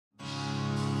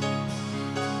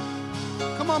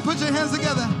on, put your hands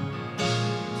together.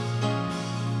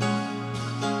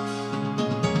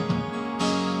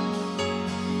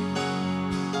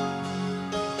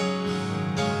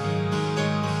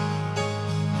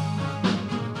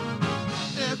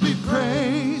 Every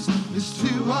praise is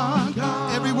to our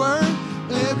God. Every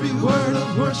word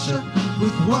of worship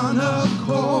with one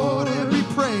accord. Every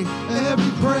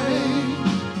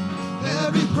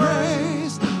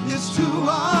praise is to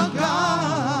our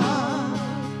God.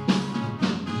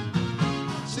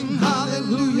 Sing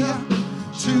hallelujah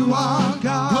to our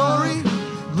God.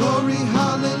 Glory,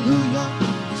 hallelujah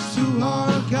is to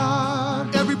our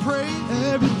God. Every praise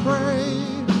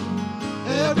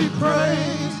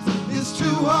is to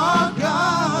our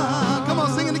God. Come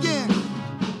on, sing it again.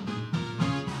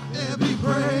 Every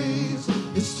praise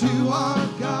is to our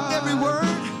God. Every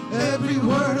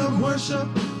word of worship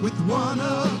with one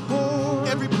accord.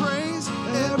 Every praise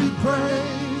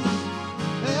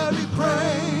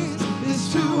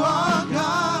is to our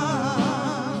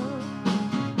God.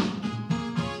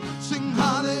 Sing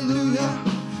hallelujah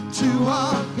to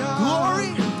our God.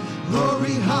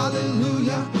 Glory,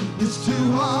 hallelujah is to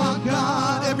our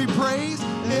God. Every praise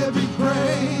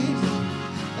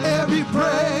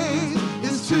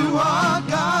is to our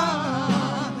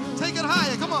God. Take it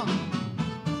higher, come on.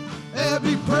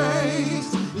 Every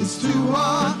praise is to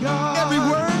our God. Every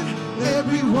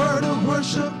word of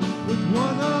worship with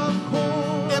one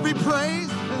accord. Every praise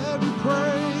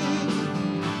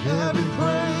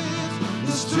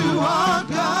is to our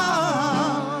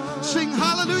God. Sing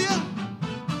hallelujah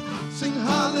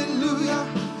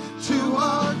to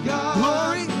our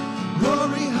God.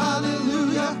 Glory,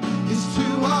 hallelujah is to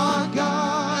our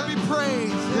God. Every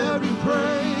praise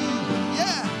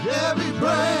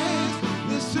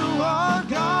is to our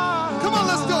God. Come on,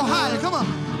 let's go higher. Come on.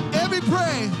 Every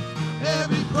praise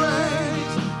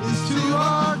is to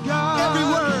our God.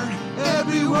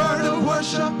 Every word of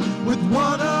worship with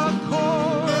one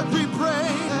accord. Every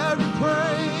praise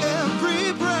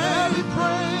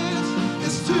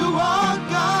is to our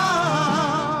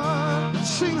God.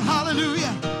 Sing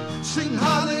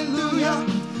hallelujah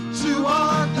to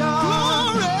our God.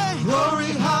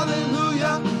 Glory,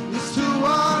 hallelujah is to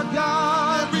our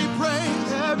God. Every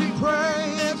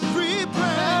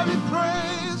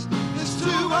praise is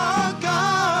to our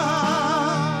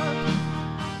God.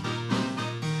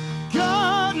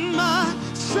 God, my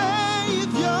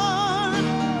Savior,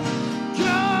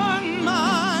 God,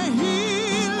 my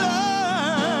healer,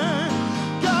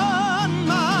 God,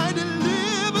 my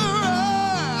deliverer.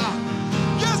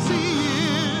 Yes, He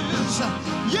is.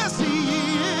 Yes, He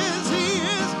is. He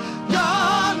is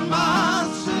God, my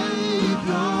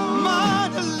Savior, my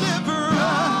deliverer,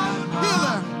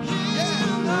 healer,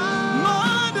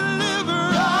 my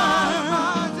deliverer.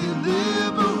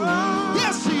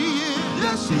 Yes, He is.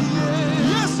 Yes, He is.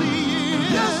 Yes, He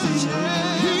is. Yes, He is.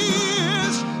 He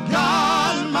is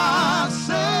God, my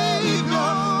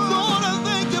Savior. Lord, I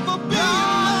thank you for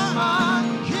being my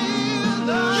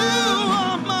healer. You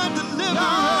are my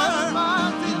deliverer.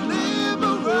 My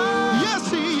deliverer. Yes,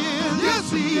 He is.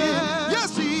 Yes, He is.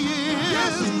 Yes, He is.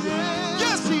 Yes, He is.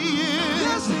 Yes, He is.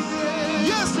 Yes, He is.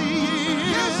 Yes, He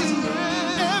is. Yes, He is.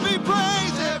 Every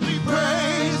praise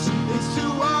is to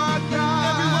our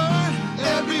God.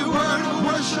 Every word of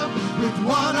worship with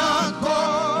one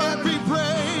accord. Every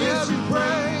praise,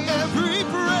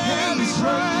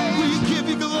 we give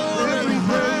you glory. Every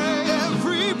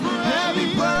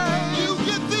praise, you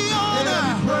get the honor.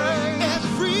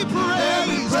 Every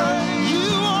praise,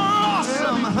 you are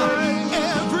awesome.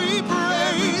 Every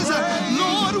praise,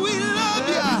 Lord, we love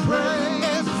you.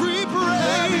 Every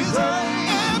praise,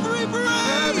 every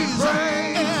praise,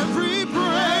 every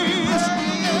praise,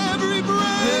 every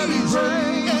praise,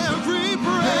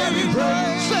 every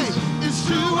praise, say, it's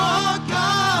to our God.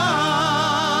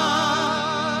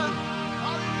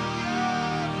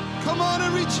 Come on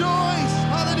and rejoice.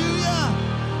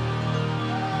 Hallelujah.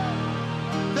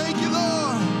 Thank you,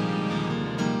 Lord.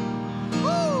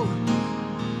 Woo.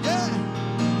 Yeah.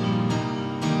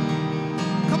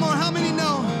 Come on, how many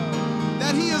know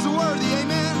that He is worthy?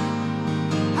 Amen.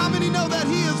 How many know that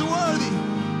He is worthy?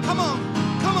 Come on,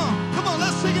 come on, come on,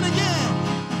 let's sing it again.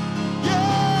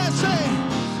 Yeah, say,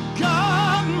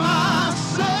 God, my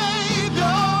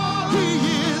Savior, He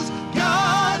is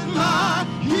God, my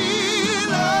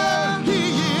healer.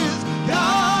 He is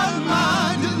God,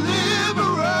 my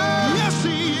deliverer. Yes,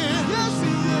 He is. Yes,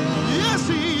 He is. Yes,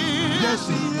 He is. Yes,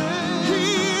 He is. He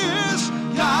is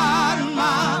God,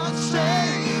 my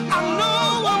Savior. I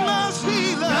know I'm not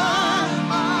healer.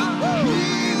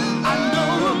 I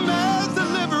know I'm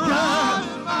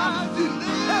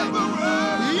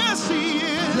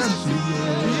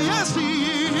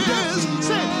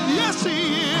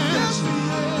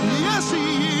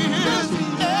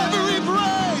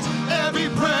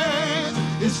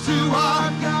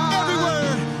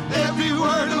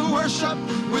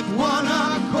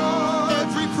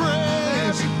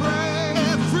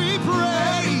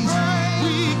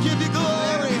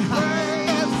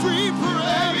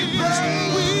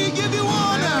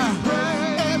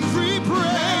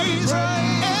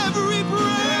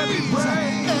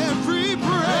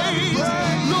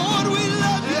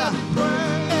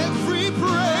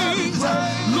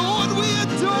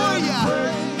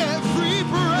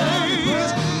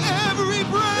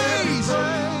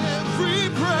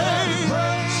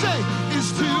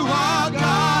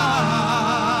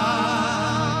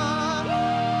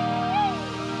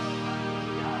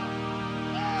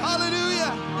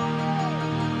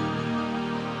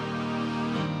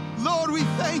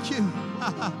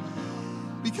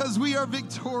because we are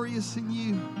victorious in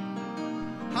you.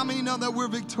 How many know that we're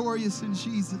victorious in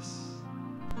Jesus?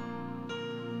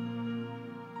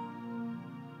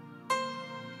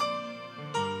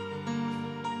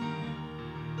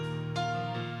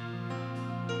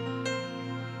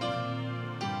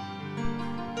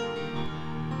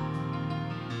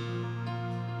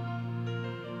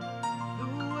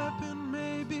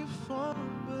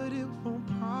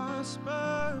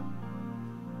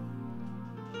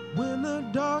 When the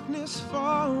darkness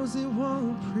falls, it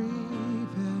won't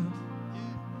prevail.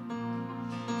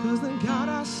 'Cause the God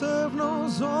I serve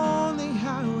knows only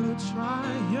how to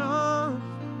triumph.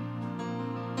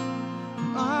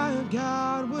 My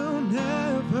God will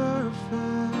never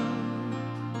fail.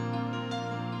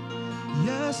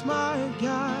 Yes, my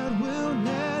God will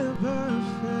never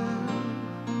fail.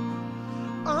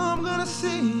 I'm gonna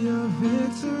see a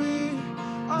victory.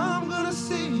 I'm gonna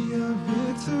see a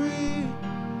victory.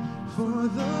 For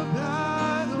the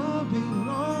battle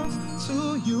belongs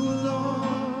to you,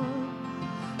 Lord.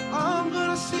 I'm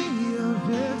gonna see a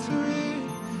victory.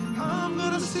 I'm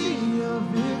gonna see a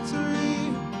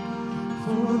victory.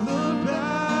 For the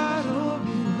battle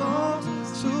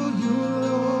belongs to you,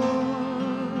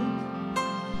 Lord.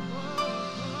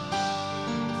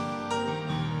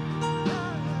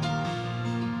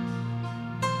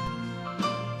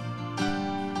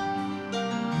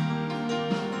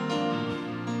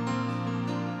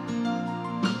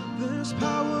 There's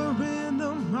power in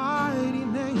the mighty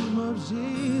name of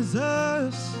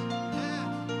Jesus.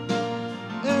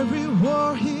 Every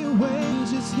war he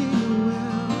wages, he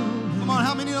will. Come on,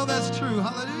 how many know that's true?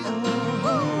 Hallelujah.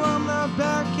 Oh, I'm not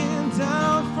backing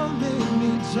down from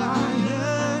any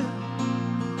giant.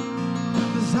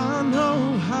 'Cause I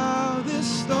know how this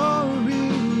story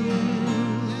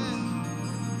ends.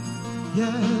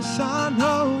 Yes, I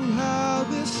know how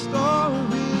this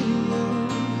story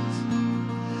ends.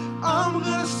 I'm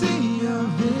gonna see a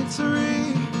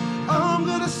victory. I'm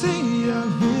gonna see a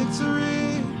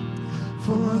victory.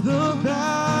 For the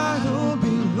battle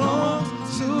belongs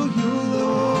to you,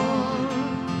 Lord.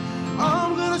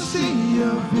 I'm gonna see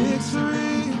a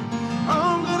victory.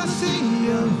 I'm gonna see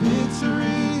a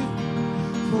victory.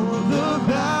 For the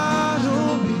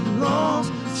battle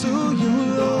belongs to you,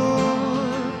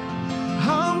 Lord.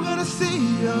 I'm gonna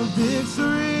see a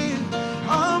victory.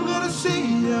 I'm gonna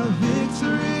see a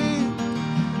victory.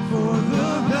 For the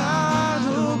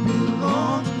battle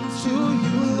belongs to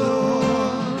you,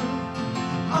 Lord.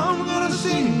 I'm gonna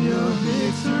see a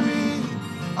victory.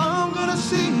 I'm gonna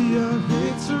see a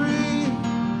victory.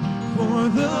 For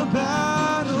the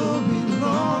battle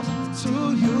belongs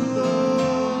to you,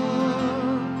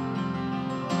 Lord.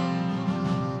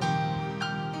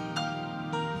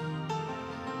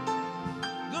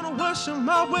 Gonna worship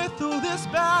my way through this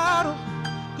battle.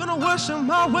 Gonna worship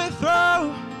my way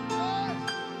through.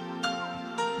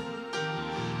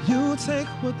 You take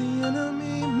what the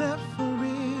enemy meant for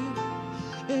evil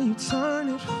and you turn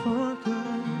it for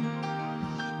good.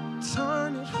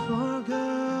 Turn it for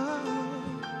good.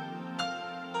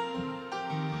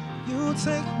 You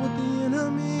take what the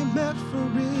enemy meant for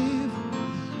evil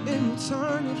and you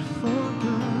turn it for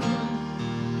good.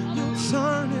 You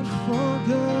turn it for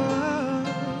good.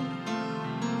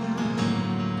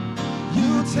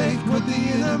 You take what the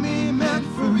enemy meant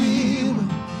for evil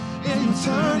and you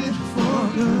turn it for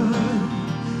good.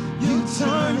 You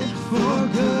turn it for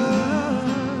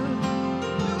good.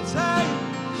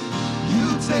 You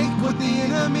take what the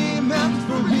enemy meant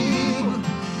for evil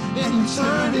and you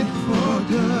turn it for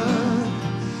good.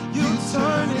 You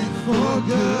turn it for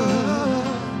good.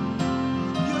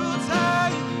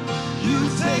 You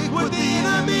take what the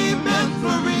enemy meant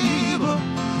for evil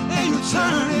and you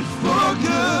turn it for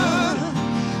good.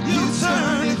 You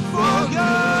turn it for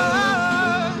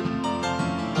good.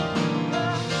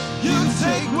 You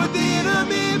take what the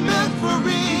enemy meant for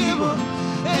evil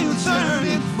and you turn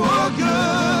it for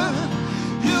good.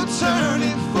 You turn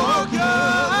it for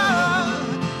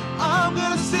good. I'm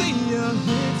gonna see a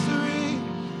victory.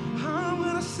 I'm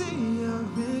gonna see a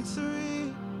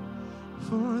victory.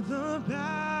 For the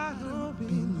battle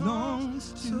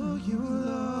belongs to you,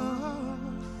 Lord.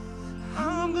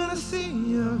 I'm gonna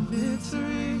see a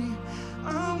victory.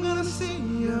 I'm gonna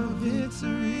see a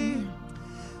victory.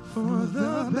 For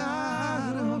the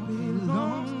battle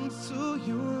belongs to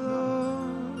you,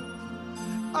 Lord.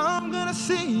 I'm gonna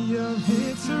see a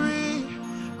victory.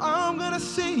 I'm gonna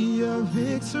see a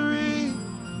victory.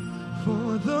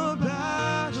 For the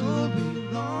battle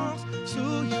belongs to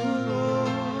you,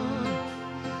 Lord.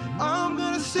 I'm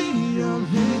gonna see a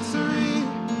victory.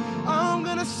 I'm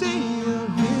gonna see a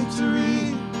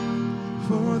victory.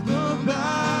 For the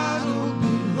battle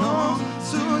belongs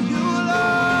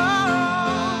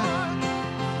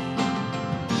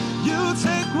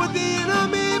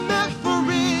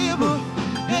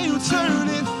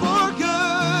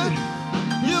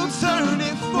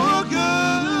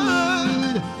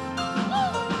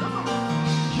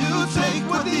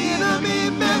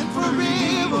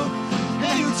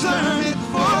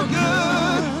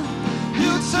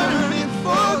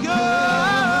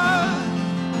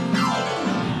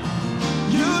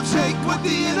what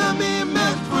the enemy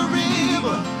meant for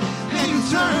evil, and you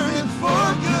turn it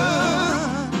for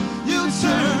good. You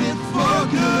turn it for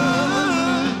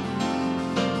good.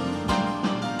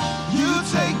 You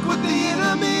take what the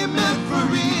enemy meant for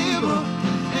evil,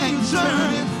 and you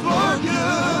turn it for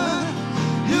good.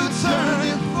 You turn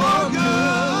it for good.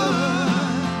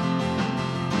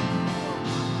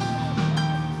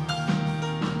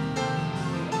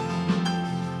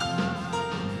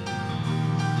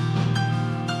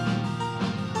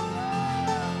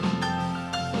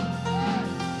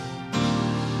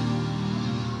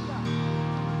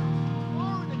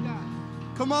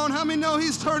 Come on, how many know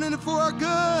he's turning it for our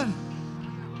good?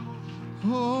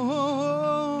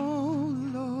 Oh,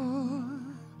 Lord,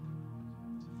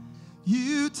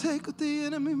 you take what the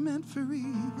enemy meant for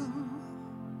evil,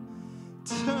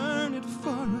 turn it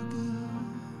for our good.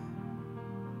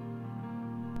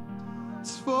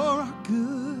 It's for our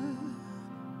good.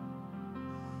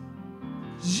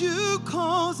 You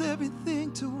cause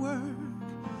everything to work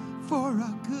for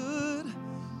our good.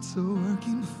 It's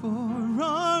working for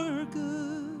our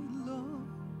good, Lord.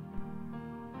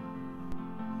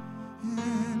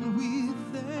 And we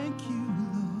thank you,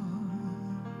 Lord.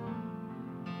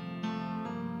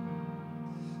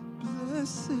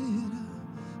 Blessed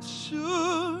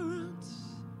assurance,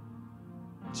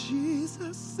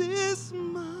 Jesus is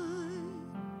mine.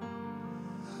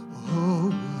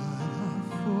 Oh, what a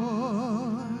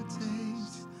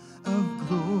foretaste of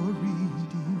glory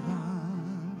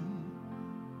divine,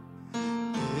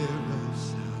 heir of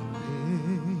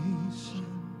salvation,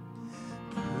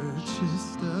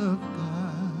 purchased of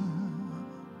God,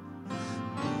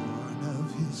 born of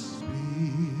his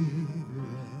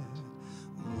Spirit,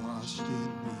 washed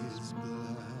in his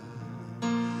blood.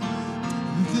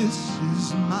 This is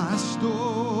my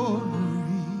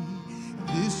story,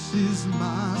 this is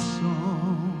my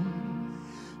song,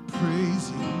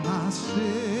 praising my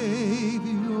Savior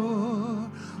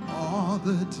all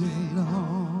the day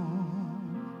long.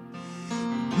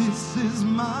 This is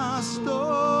my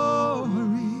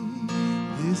story,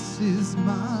 this is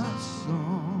my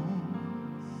song,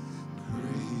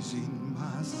 praising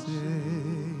my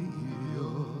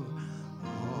Savior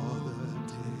all the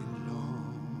day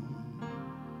long.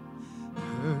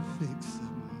 Perfect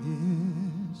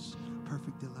submission,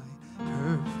 perfect delight,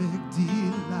 perfect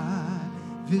delight.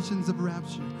 Visions of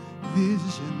rapture,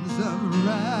 visions of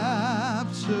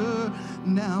rapture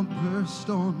now burst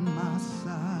on my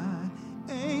side.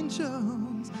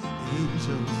 Angels,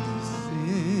 angels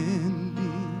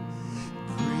descending,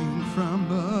 bring from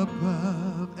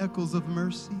above echoes of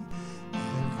mercy,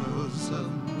 echoes of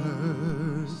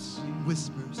mercy,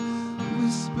 whispers,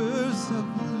 whispers of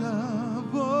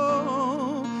love.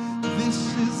 Oh, this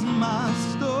is my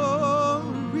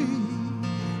story,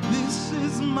 this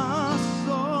is my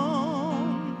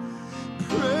song,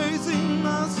 praising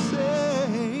my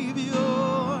Savior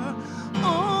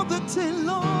all the day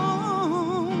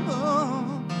long. Oh,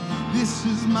 this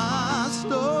is my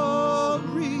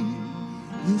story,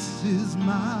 this is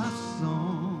my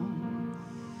song,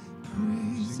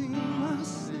 praising my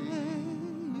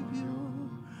Savior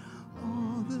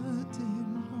all the day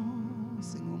long.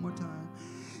 Sing one more time.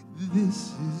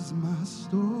 This is my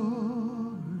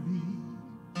story,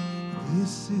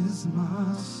 this is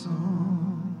my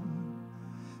song,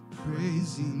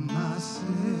 praising my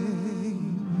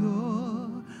Savior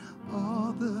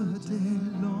all the day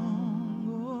long.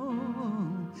 Oh,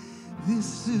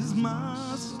 this is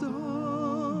my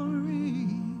story,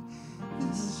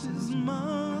 this is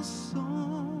my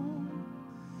song,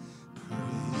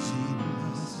 praising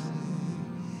my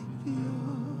Savior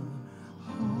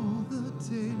all the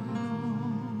day long,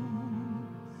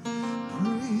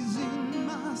 praising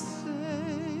my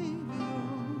Savior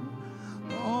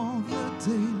all the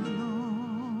day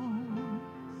long,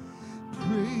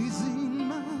 praising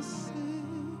my Savior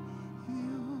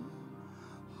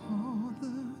all the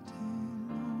day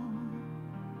long.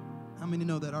 How many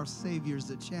know that our Savior is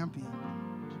a champion?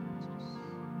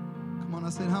 Come on, I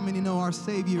said, how many know our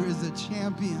Savior is a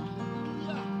champion?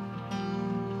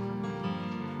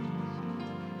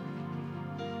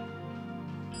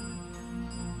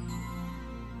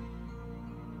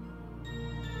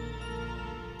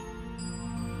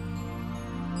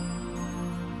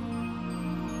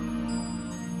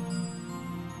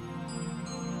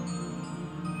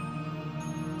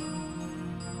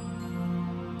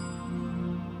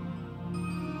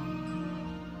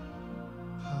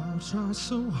 Tried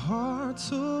so hard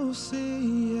to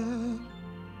see it,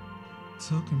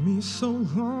 took me so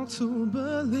long to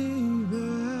believe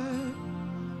it.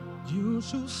 You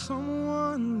choose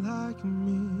someone like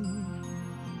me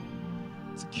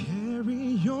to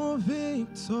carry your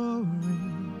victory.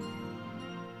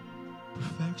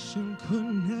 Perfection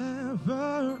could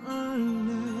never earn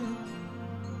it.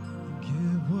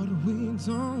 Give what we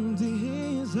don't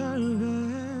deserve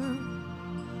it.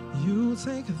 You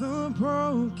take the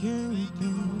broken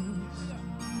things,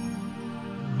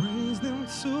 raise them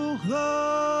to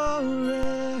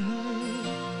glory.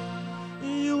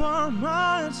 You are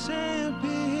my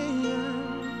champion.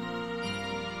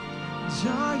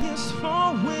 Giants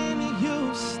fall when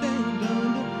you stand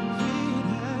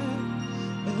undefeated.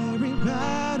 Every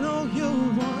battle you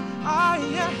won, I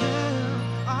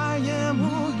am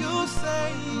who you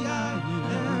say I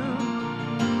am.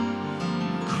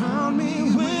 Crown me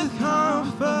with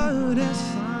confidence,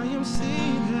 I am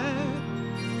seated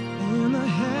in a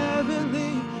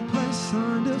heavenly place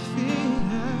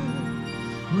undefeated,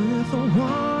 with the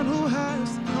one who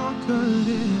has conquered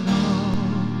it all.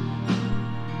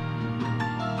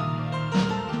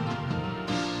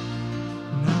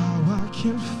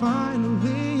 Can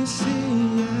finally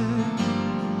see it.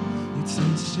 You're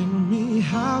teaching me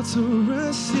how to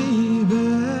receive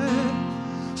it.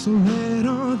 So let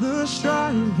all the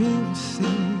striving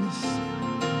cease.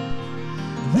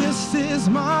 This is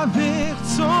my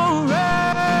victory.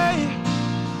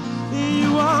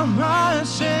 You are my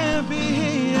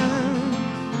champion.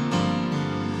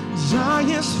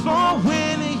 Giants fall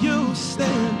when you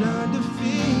stand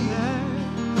undefeated.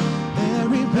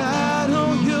 Every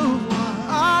battle you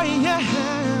I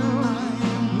am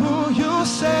who you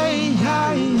say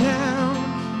I am.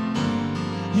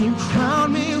 You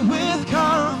crown me with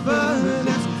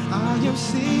confidence. I am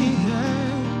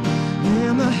seated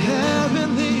in the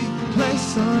heavenly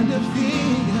place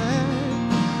undefeated,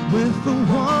 with the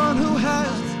one who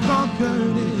has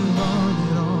conquered it all,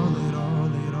 it all, it all,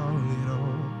 it all, it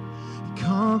all. He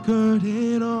conquered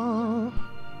it all.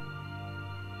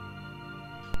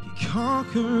 He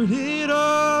conquered it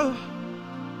all.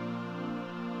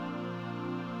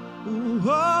 Ooh, oh,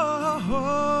 oh,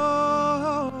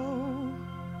 oh.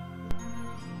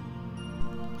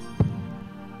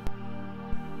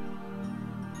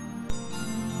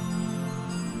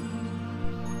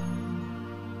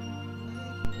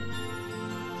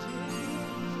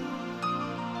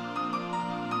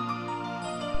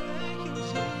 Thank you,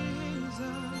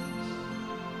 Jesus.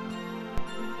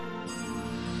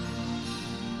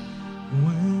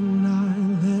 When I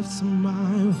lift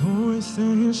my voice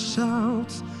and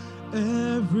shout,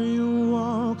 every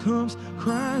wall comes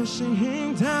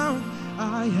crashing down.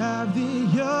 I have the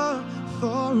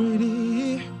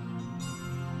authority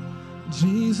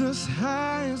Jesus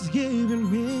has given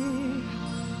me.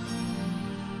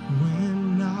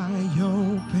 When I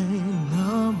open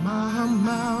up my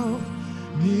mouth,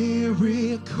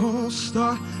 miracles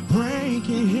start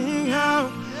breaking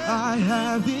out. I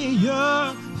have the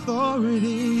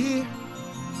authority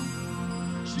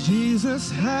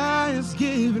Jesus has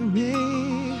given me.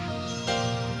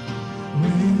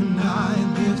 When I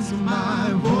lift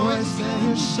my voice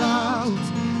and shout,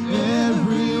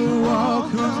 every wall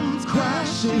comes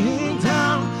crashing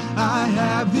down. I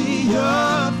have the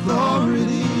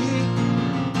authority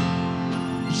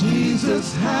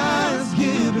Jesus has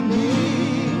given me.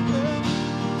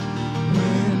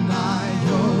 When I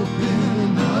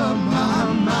open up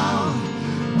my mouth,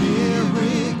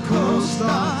 miracles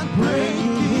start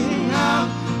breaking out.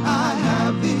 I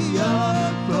have the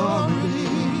authority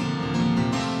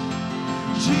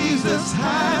Jesus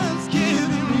has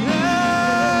given me.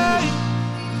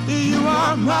 You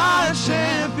are my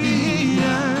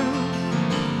champion.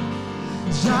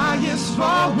 Giants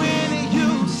fall when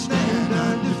you stand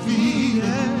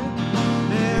undefeated.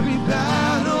 Every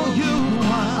battle you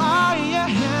won, I am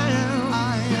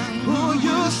who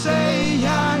you say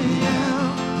I am.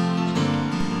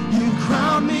 You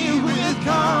crown me with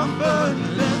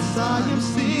confidence. I am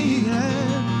seated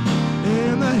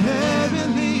in the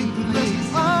heavenly place,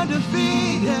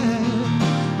 undefeated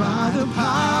by the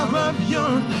power of your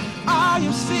name. I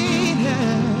am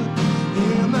seated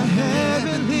in the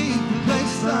heavenly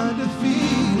place,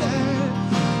 undefeated,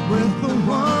 with the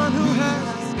one who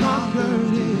has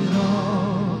conquered it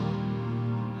all.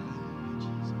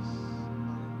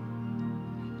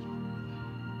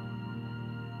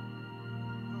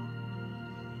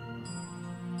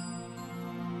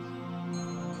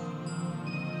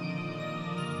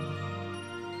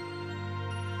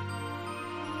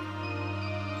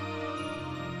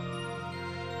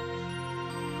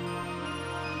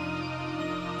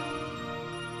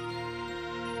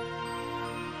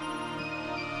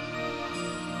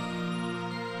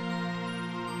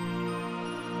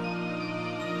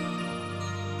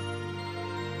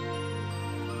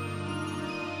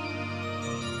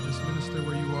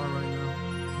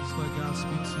 God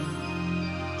speak to you.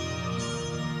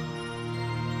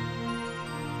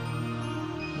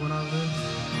 When I lift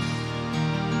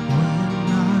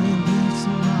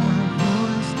my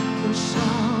voice and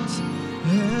shout,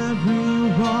 every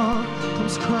wall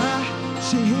comes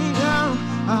crashing down.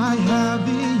 I have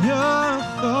the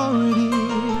authority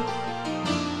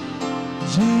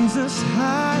Jesus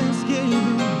has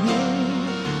given me.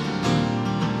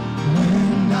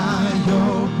 When I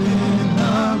open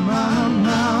up my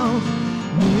mouth,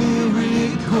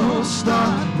 miracles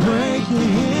start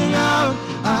breaking out.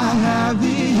 I have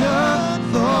the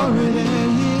authority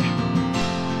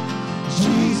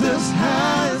Jesus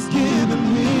has given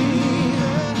me.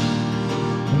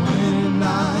 When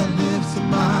I lift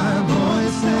my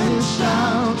voice and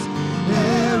shout,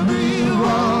 every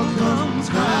wall comes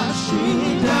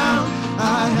crashing down.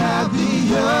 I have the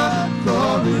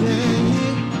authority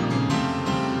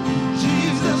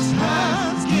Jesus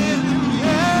has given me.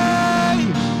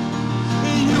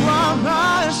 You are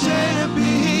my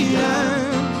champion.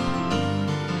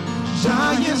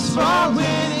 Giants fall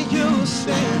when you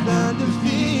stand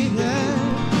undefeated.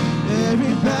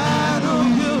 Every battle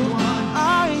you won,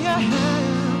 I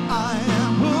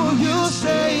am who you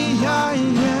say I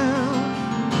am.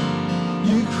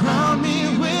 You crown me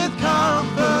with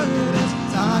confidence.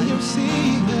 I am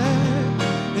seated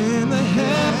in the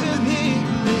heavenly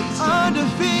place,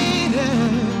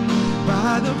 undefeated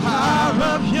by the power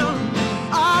of your name.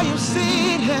 I am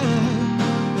seated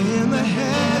in the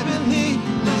heavenly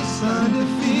place,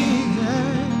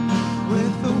 undefeated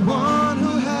with the one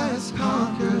who has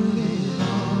conquered it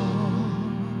all.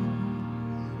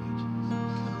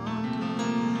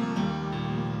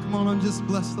 Come on and just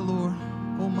bless the Lord,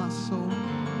 oh my soul.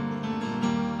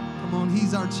 Come on,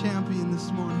 he's our champion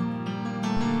this morning.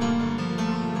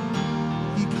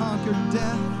 He conquered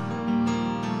death.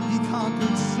 He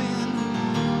conquered sin.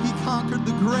 He conquered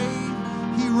the grave.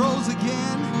 He rose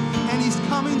again, and he's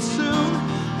coming soon.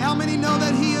 How many know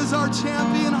that he is our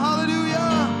champion?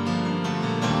 Hallelujah.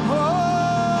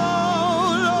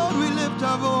 Oh, Lord, we lift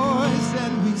our voice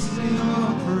and we sing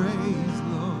your praise,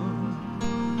 Lord.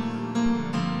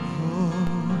 Oh,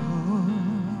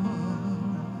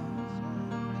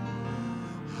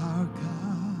 our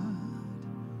God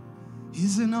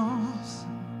is an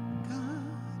awesome God.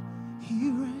 He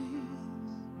reigns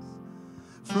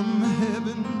from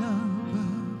heaven above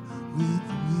with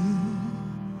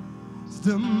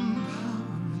wisdom, power,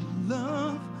 and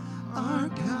love. Our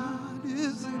God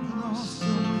is an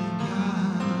awesome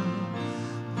God.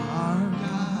 Our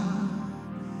God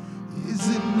is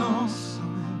an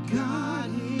awesome God.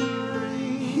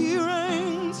 He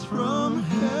reigns from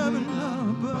heaven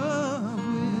above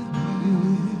with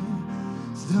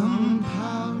wisdom,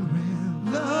 power,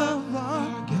 and love.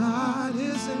 Our God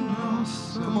is an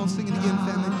awesome. Come on, sing it again,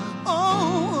 family. Oh,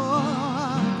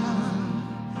 our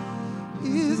God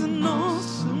is an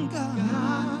awesome God.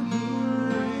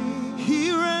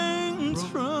 He reigns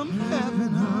from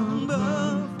heaven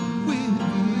above with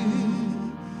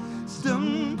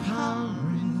wisdom, power,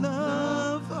 and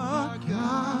love. Our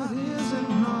God is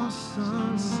an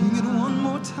awesome. Sing it one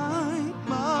more time.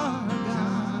 Our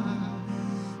God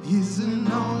is an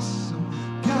awesome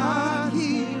God.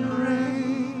 He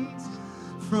reigns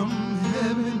from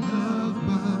heaven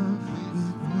above with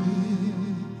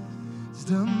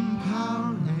wisdom,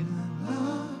 power, and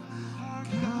love. Our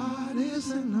God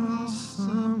is an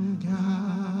awesome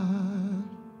God.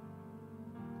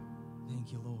 Thank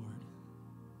you, Lord.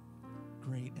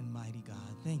 Great and mighty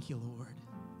God. Thank you, Lord.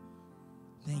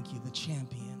 Thank you, the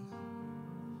champion.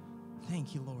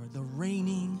 Thank you, Lord, the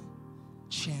reigning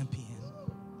champion.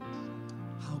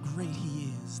 How great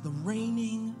he is. The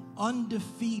reigning,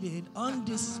 undefeated,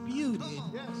 undisputed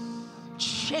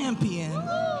champion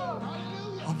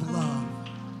of love.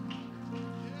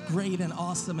 Great and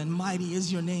awesome and mighty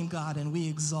is your name, God, and we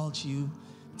exalt you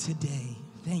today.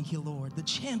 Thank you, Lord. The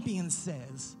champion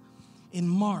says in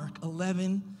Mark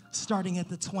 11, starting at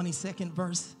the 22nd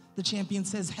verse, the champion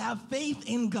says, have faith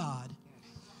in God.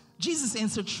 Jesus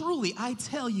answered, truly, I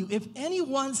tell you, if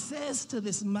anyone says to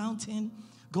this mountain,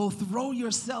 go throw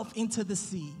yourself into the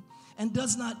sea, and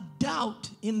does not doubt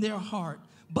in their heart,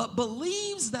 but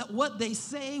believes that what they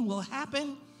say will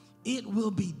happen, it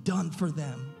will be done for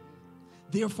them.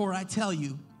 Therefore, I tell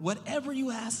you, whatever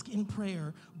you ask in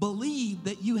prayer, believe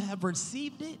that you have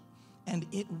received it, and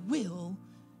it will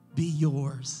be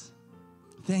yours.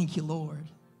 Thank you, Lord.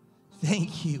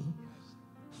 Thank you.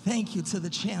 Thank you to the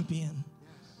champion,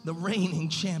 the reigning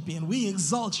champion. We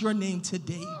exalt your name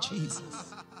today,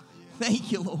 Jesus.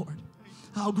 Thank you, Lord.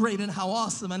 How great and how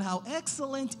awesome and how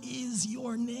excellent is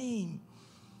your name.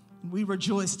 We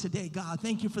rejoice today, God.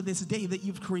 Thank you for this day that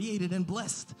you've created and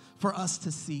blessed for us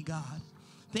to see, God.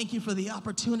 Thank you for the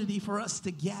opportunity for us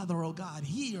to gather, oh God,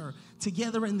 here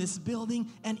together in this building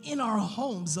and in our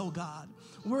homes, oh God.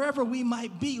 Wherever we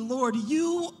might be, Lord,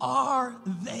 you are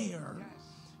there.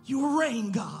 You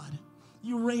reign, God.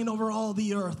 You reign over all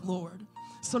the earth, Lord.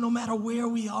 So no matter where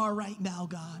we are right now,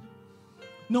 God,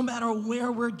 no matter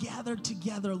where we're gathered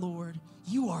together, Lord,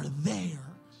 you are there.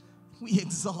 We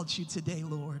exalt you today,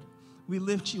 Lord. We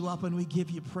lift you up and we give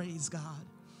you praise, God.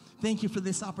 Thank you for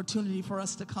this opportunity for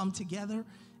us to come together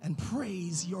and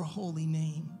praise your holy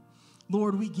name.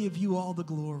 Lord, we give you all the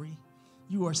glory.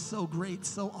 You are so great,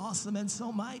 so awesome, and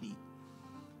so mighty.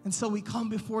 And so we come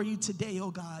before you today, oh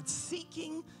God,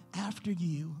 seeking after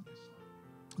you.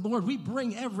 Lord, we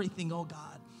bring everything, oh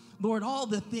God. Lord, all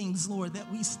the things, Lord, that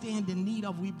we stand in need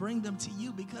of, we bring them to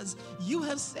you because you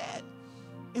have said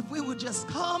if we would just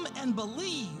come and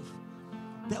believe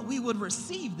that we would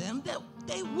receive them, that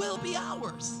they will be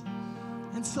ours.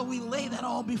 And so we lay that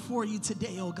all before you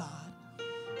today, oh God.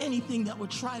 Anything that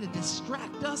would try to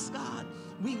distract us, God,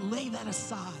 we lay that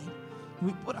aside.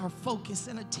 We put our focus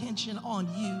and attention on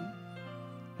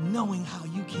you, knowing how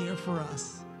you care for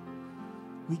us.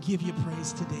 We give you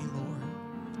praise today, Lord.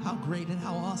 How great and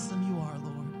how awesome you are,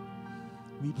 Lord.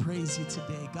 We praise you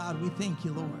today. God, we thank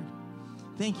you, Lord.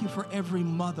 Thank you for every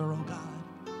mother, oh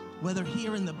God, whether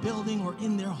here in the building or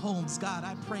in their homes. God,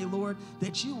 I pray, Lord,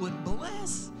 that you would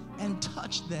bless and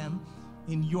touch them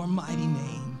in your mighty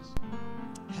name.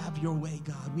 Have your way,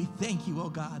 God. We thank you, oh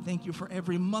God. Thank you for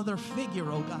every mother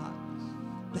figure, oh God,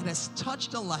 that has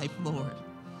touched a life, Lord.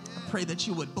 I pray that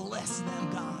you would bless them,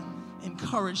 God,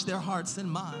 encourage their hearts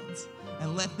and minds,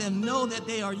 and let them know that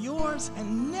they are yours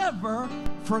and never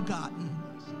forgotten.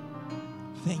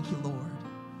 Thank you, Lord.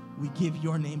 We give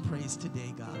your name praise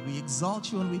today, God. We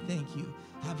exalt you and we thank you.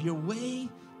 Have your way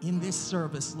in this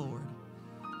service, Lord.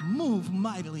 Move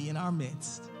mightily in our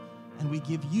midst, and we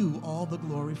give you all the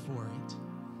glory for it.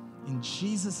 In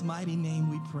Jesus' mighty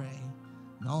name we pray.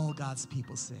 And all God's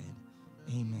people said,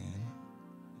 amen.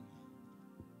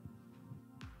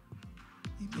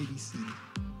 You may be seated.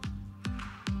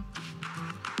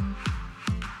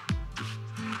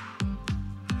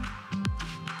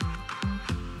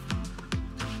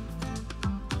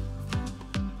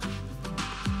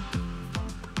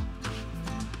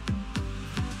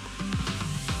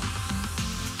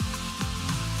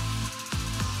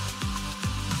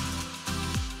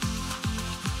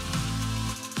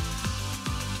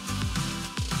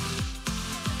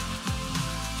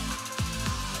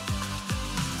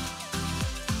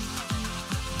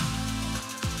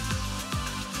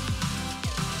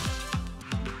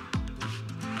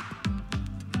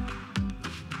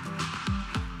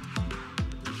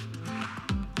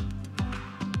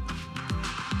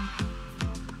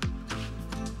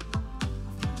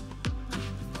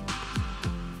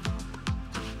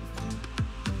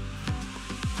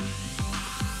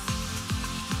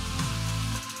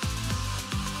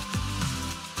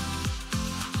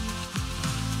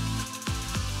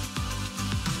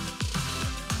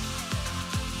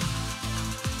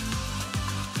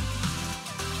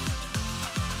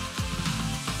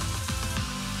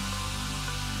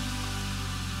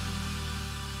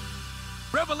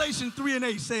 Revelation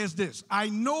 3:8 says this: I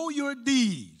know your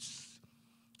deeds.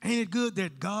 Ain't it good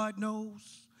that God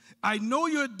knows? I know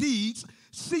your deeds.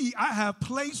 See, I have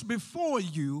placed before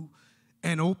you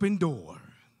an open door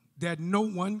that no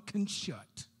one can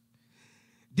shut.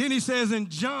 Then he says in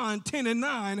John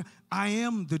 10:9, I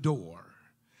am the door.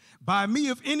 By me,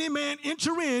 if any man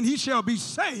enter in, he shall be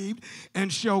saved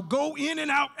and shall go in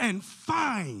and out and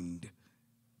find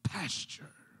pasture.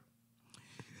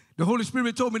 The Holy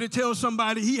Spirit told me to tell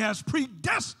somebody he has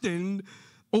predestined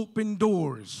open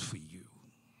doors for you.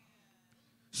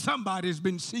 Somebody's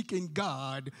been seeking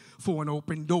God for an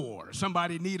open door.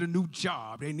 Somebody need a new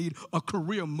job. They need a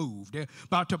career move. They're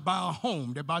about to buy a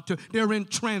home. They're in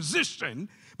transition.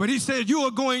 But he said you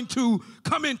are going to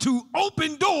come into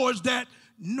open doors that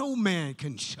no man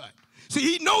can shut.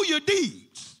 See, he know your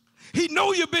deeds. He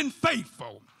know you've been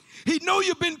faithful. He know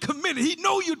you've been committed. He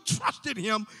know you trusted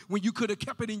him when you could have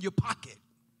kept it in your pocket.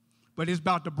 But it's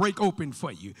about to break open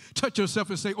for you. Touch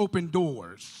yourself and say, open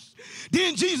doors.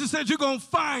 Then Jesus said, you're going to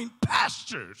find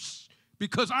pastures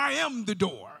because I am the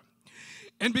door.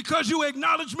 And because you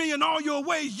acknowledge me in all your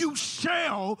ways,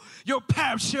 your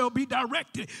path shall be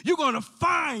directed. You're going to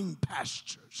find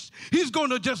pastures. He's going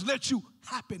to just let you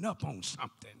happen up on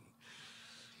something.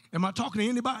 Am I talking to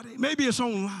anybody? Maybe it's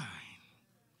online.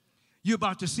 You're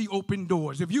about to see open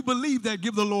doors. If you believe that,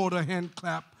 give the Lord a hand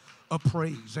clap of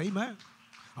praise. Amen.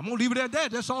 I'm going to leave it at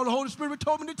that. That's all the Holy Spirit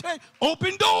told me to tell you.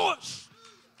 Open doors.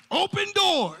 Open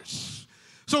doors.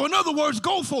 So in other words,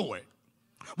 go for it.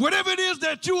 Whatever it is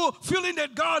that you're feeling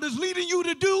that God is leading you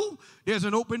to do, there's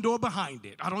an open door behind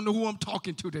it. I don't know who I'm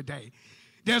talking to today.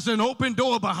 There's an open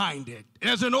door behind it.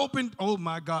 There's an open, oh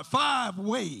my God, 5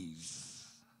 ways.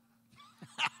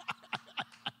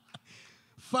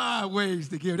 5 ways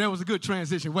to give. That was a good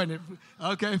transition, wasn't it?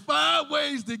 Okay, 5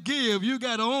 ways to give. You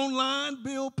got online,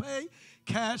 bill pay,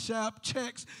 Cash App,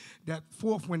 checks. That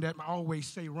 4th one that I always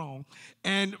say wrong.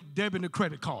 And debit and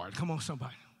credit card. Come on,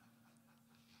 somebody.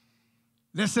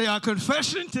 Let's say our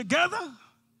confession together.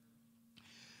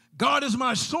 God is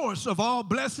my source of all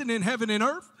blessing in heaven and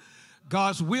earth.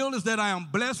 God's will is that I am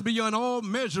blessed beyond all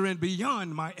measure and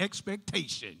beyond my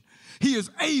expectation. He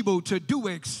is able to do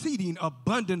exceeding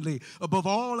abundantly above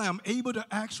all I am able to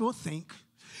ask or think.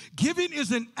 Giving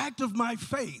is an act of my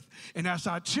faith, and as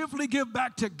I cheerfully give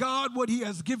back to God what he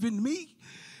has given me,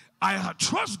 I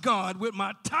trust God with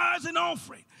my tithes and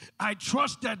offering. I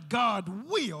trust that God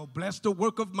will bless the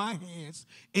work of my hands.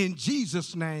 In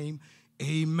Jesus' name,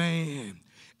 amen.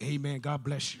 Amen. God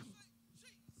bless you.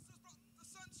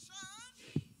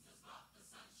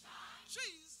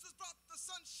 Jesus brought the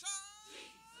sunshine.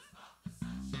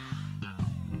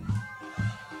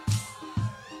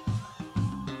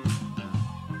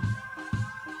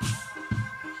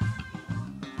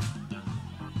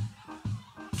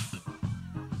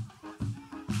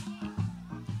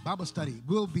 Bible study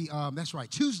will be, that's right,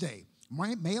 Tuesday,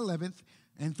 May 11th,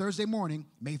 and Thursday morning,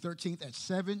 May 13th at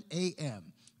 7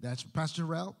 a.m. That's Pastor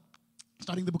Terrell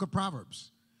studying the book of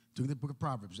Proverbs, doing the book of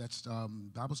Proverbs. That's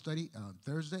Bible study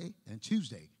Thursday and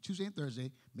Tuesday and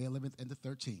Thursday, May 11th and the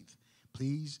 13th.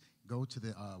 Please go to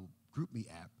the GroupMe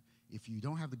app. If you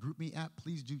don't have the GroupMe app,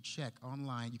 please do check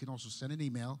online. You can also send an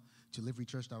email to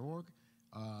livefreechurch.org.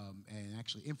 And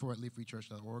actually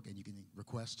info@livefreechurch.org, and you can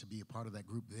request to be a part of that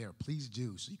group there. Please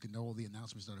do, so you can know all the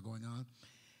announcements that are going on.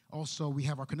 Also, we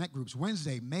have our Connect groups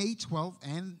Wednesday, May 12th,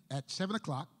 and at 7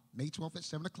 o'clock. May 12th at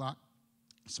 7 o'clock.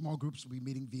 Small groups will be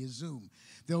meeting via Zoom.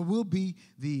 There will be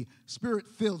the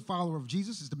Spirit-filled follower of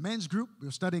Jesus. It's the men's group.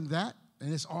 We're studying that,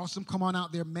 and it's awesome. Come on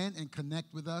out there, men, and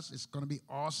connect with us. It's going to be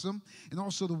awesome. And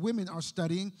also, the women are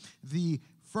studying the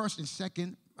 1st and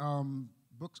 2nd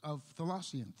books of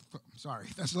Thessalonians.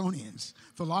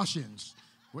 Colossians.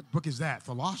 What book is that?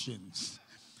 Colossians.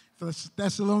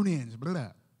 Thessalonians.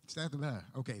 Blah.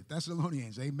 Okay,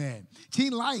 Thessalonians. Amen.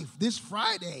 Teen Life this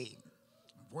Friday.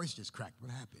 My voice just cracked.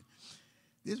 What happened?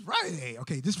 This Friday.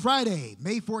 Okay, this Friday,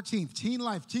 May 14th. Teen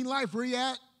Life. Teen Life, where you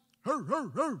at?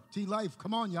 Teen Life.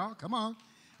 Come on, y'all. Come on.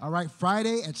 All right,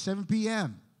 Friday at 7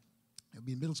 p.m. It'll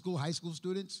be middle school, high school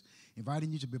students,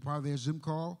 inviting you to be part of their Zoom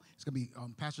call. It's going to be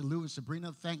Pastor Lou and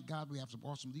Sabrina. Thank God we have some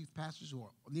awesome youth pastors who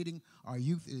are leading our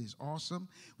youth. It is awesome.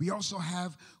 We also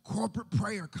have corporate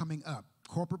prayer coming up.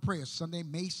 Corporate prayer, Sunday,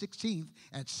 May 16th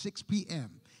at 6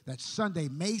 p.m. That's Sunday,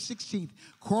 May 16th.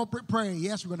 Corporate prayer.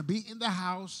 Yes, we're going to be in the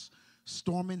house,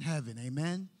 storming heaven.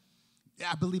 Amen.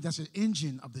 I believe that's an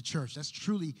engine of the church. That's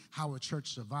truly how a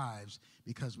church survives,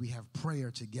 because we have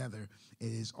prayer together.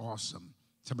 It is awesome.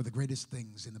 Some of the greatest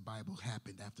things in the Bible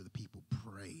happened after the people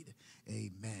prayed.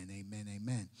 Amen, amen,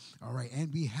 amen. All right,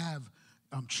 and we have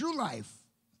True Life.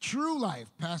 True Life.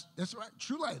 That's right,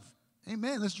 True Life.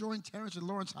 Amen. Let's join Terrence and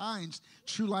Lawrence Hines.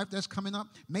 True Life, that's coming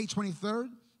up May 23rd.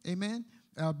 Amen.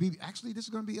 Actually, this is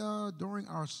going to be during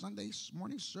our Sunday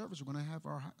morning service. We're going to have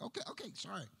our, okay,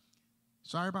 sorry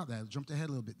about that. I jumped ahead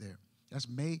a little bit there. That's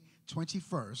May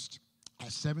 21st at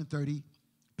 7:30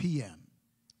 p.m.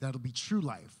 That'll be True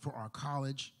Life for our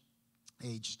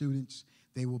college-age students.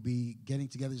 They will be getting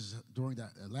together during the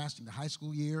high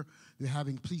school year. They're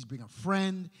having, please bring a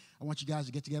friend. I want you guys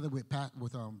to get together with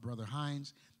Brother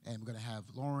Hines, and we're going to have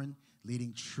Lauren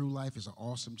leading True Life. It's an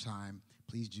awesome time.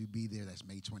 Please do be there. That's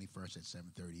May 21st at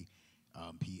 7:30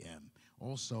 p.m.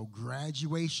 Also,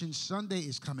 Graduation Sunday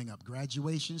is coming up.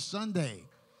 Graduation Sunday.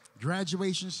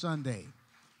 Graduation Sunday.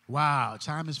 Wow,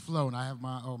 time is flowing. I have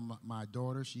my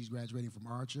daughter. She's graduating from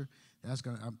Archer.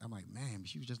 I'm like, man,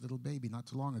 she was just a little baby not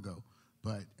too long ago.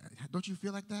 But don't you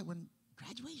feel like that when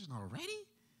graduation already?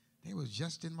 They was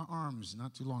just in my arms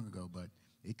not too long ago. But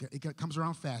it comes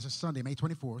around fast. It's Sunday, May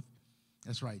 24th.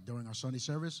 That's right. During our Sunday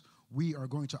service, we are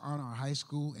going to honor our high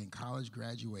school and college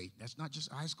graduate. That's not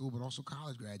just high school, but also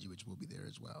college graduates will be there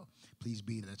as well. Please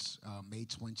be there. That's May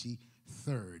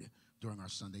 23rd. During our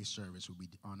Sunday service, we'll be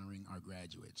honoring our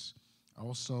graduates.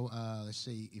 Also, let's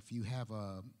see, if you have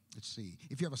a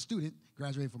student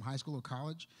graduating from high school or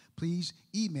college, please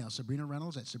email Sabrina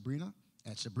Reynolds at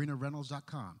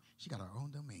sabrinareynolds.com. She got her own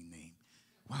domain name.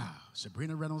 Wow,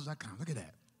 sabrinareynolds.com. Look at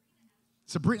that.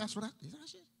 Sabrina, is that what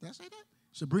she is? Did I say that?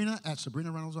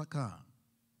 Sabrina@sabrinareynolds.com.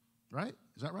 Right?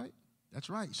 Is that right? That's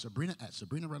right.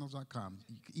 Sabrina@sabrinareynolds.com.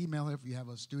 You can email her if you have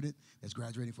a student that's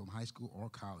graduating from high school or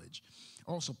college.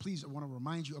 Also, please, I want to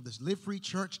remind you of this Live Free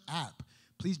Church app.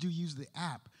 Please do use the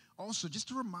app. Also, just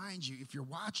to remind you, if you're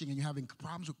watching and you're having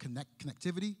problems with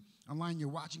connectivity online, you're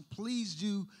watching, please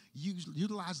do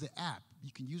utilize the app.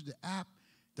 You can use the app,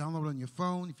 download it on your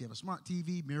phone. If you have a smart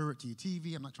TV, mirror it to your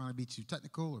TV. I'm not trying to be too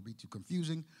technical or be too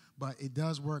confusing, but it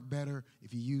does work better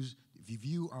if you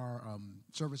view our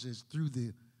services through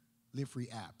the Live Free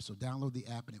app. So download the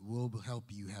app, and it will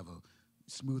help you have a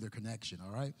smoother connection,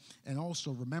 all right? And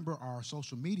also, remember our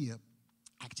social media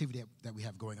activity that we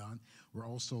have going on. We're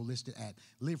also listed at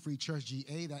Live Free Church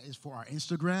GA. That is for our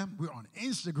Instagram. We're on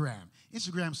Instagram.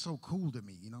 Instagram's so cool to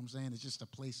me, you know what I'm saying? It's just a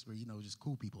place where, just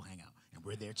cool people hang out, and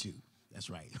we're there too. That's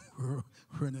right. We're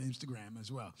on Instagram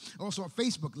as well. Also on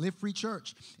Facebook, Live Free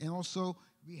Church. And also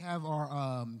we have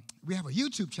we have a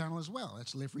YouTube channel as well.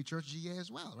 That's Live Free Church GA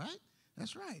as well, right?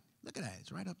 That's right. Look at that.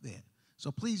 It's right up there.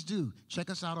 So please do check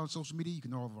us out on social media. You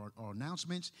can know all of our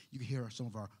announcements. You can hear some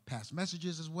of our past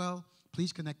messages as well.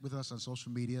 Please connect with us on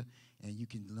social media, and you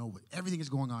can know what everything is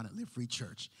going on at Live Free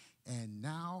Church. And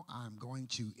now I'm going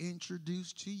to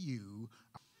introduce to you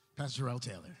Pastor L.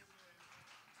 Taylor.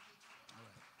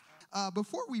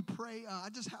 Before we pray, I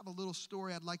just have a little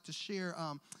story I'd like to share.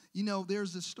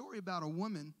 There's a story about a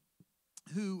woman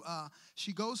who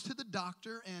she goes to the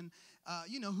doctor and,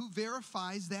 who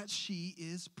verifies that she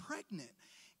is pregnant.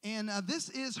 And this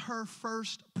is her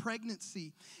first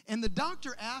pregnancy. And the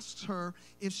doctor asks her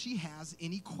if she has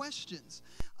any questions.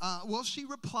 She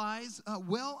replies,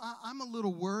 I'm a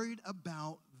little worried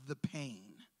about the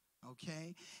pain,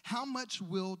 okay? How much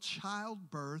will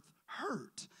childbirth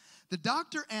hurt? The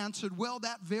doctor answered,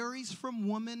 that varies from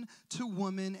woman to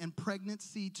woman and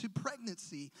pregnancy to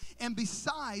pregnancy. And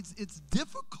besides, it's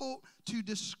difficult to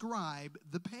describe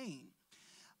the pain.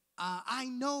 I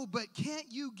know, but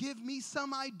can't you give me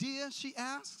some idea, she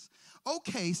asks.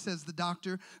 Okay, says the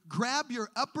doctor, grab your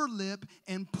upper lip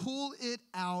and pull it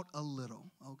out a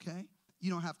little, okay?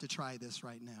 You don't have to try this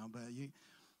right now, but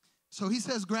So he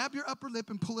says, grab your upper lip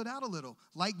and pull it out a little.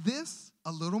 Like this,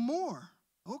 a little more.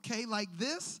 Okay, like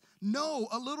this? No,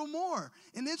 a little more.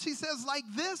 And then she says, like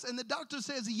this, and the doctor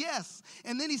says, yes.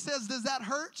 And then he says, does that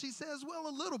hurt? She says, well,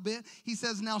 a little bit. He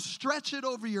says, now stretch it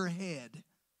over your head.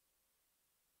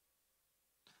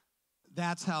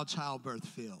 That's how childbirth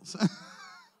feels.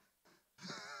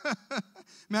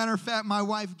 Matter of fact, my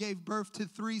wife gave birth to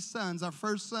 3 sons. Our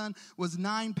first son was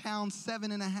 9 pounds,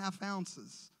 7.5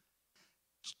 ounces.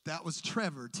 That was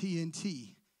Trevor,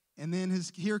 TNT. And then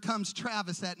here comes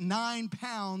Travis at 9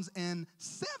 pounds and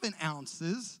 7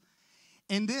 ounces.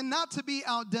 And then, not to be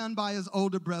outdone by his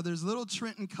older brothers, little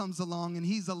Trenton comes along, and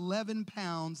he's 11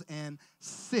 pounds and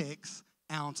 6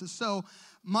 ounces. So,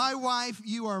 my wife,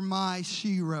 you are my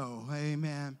shero.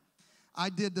 Amen. I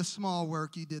did the small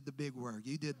work, you did the big work.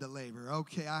 You did the labor.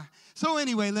 Okay. So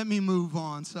anyway, let me move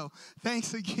on. So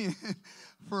thanks again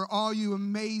for all you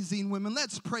amazing women.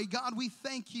 Let's pray. God, we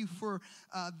thank you for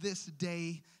this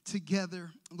day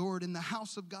together, Lord, in the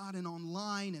house of God and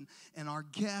online, and our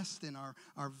guests and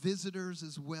our visitors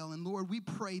as well. And Lord, we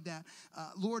pray that,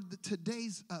 Lord,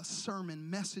 today's sermon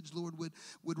message, Lord,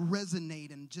 would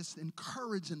resonate and just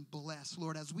encourage and bless,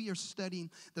 Lord, as we are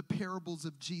studying the parables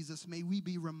of Jesus. May we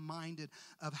be reminded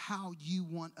of how you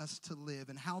want us to live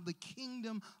and how the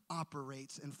kingdom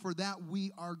operates. And for that,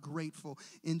 we are grateful.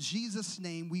 In Jesus'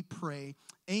 name we pray.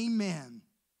 Amen.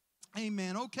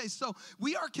 Amen. Okay, so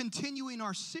we are continuing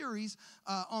our series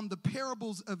on the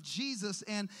parables of Jesus,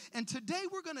 and today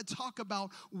we're going to talk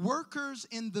about workers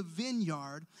in the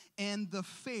vineyard and the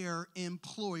fair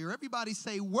employer. Everybody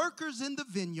say workers in the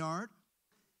vineyard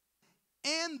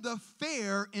and the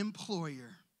fair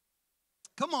employer.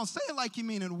 Come on, say it like you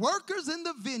mean it. Workers in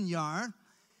the vineyard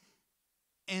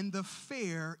and the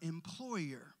fair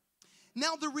employer.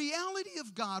 Now, the reality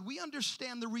of God, we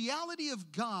understand the reality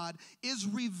of God is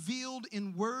revealed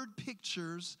in word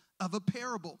pictures of a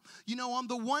parable. You know, on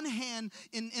the one hand,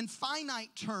 in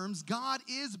finite terms, God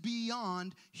is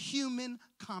beyond human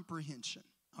comprehension,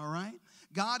 all right?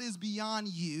 God is beyond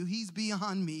you. He's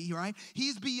beyond me, right?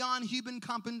 He's beyond human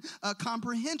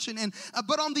comprehension.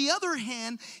 But on the other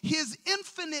hand, his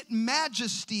infinite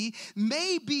majesty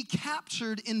may be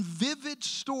captured in vivid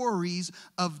stories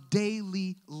of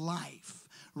daily life.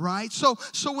 Right? So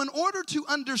in order to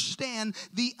understand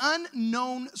the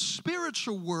unknown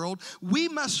spiritual world, we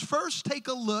must first take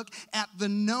a look at the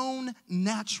known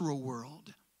natural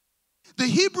world. The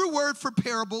Hebrew word for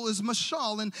parable is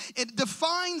mashal, and it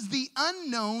defines the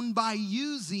unknown by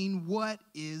using what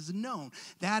is known.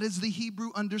 That is the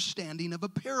Hebrew understanding of a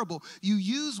parable. You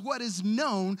use what is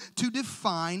known to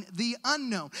define the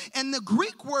unknown. And the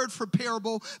Greek word for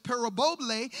parable,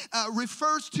 parabole,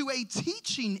 refers to a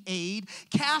teaching aid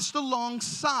cast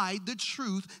alongside the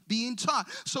truth being taught.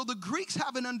 So the Greeks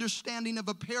have an understanding of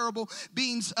a parable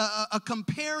being a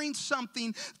comparing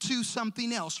something to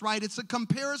something else, right? It's a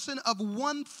comparison of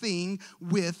one thing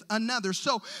with another.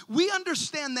 So we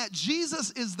understand that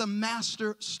Jesus is the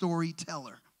master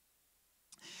storyteller.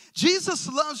 Jesus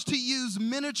loves to use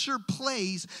miniature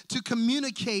plays to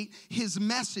communicate his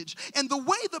message. And the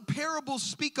way the parables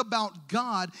speak about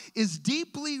God is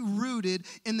deeply rooted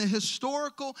in the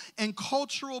historical and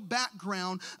cultural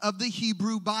background of the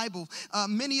Hebrew Bible.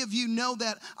 Many of you know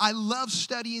that I love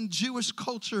studying Jewish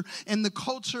culture and the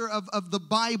culture of the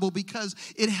Bible because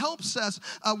it helps us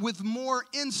with more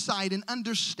insight and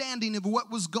understanding of what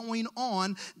was going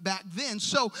on back then.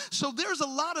 So there's a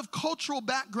lot of cultural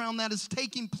background that is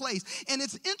taking place. And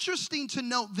it's interesting to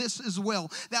note this as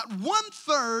well, that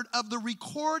 1/3 of the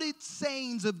recorded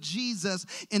sayings of Jesus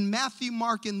in Matthew,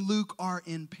 Mark, and Luke are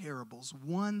in parables.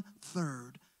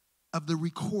 1/3 of the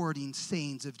recording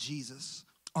sayings of Jesus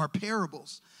are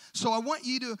parables. So I want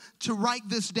you to write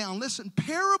this down. Listen,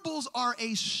 parables are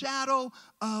a shadow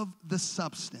of the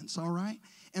substance, all right?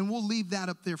 And we'll leave that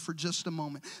up there for just a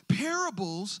moment.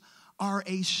 Parables are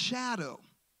a shadow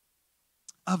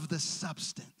of the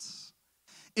substance.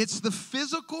 It's the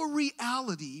physical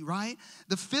reality, right?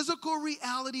 The physical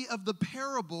reality of the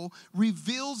parable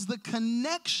reveals the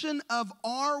connection of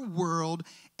our world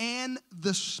and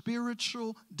the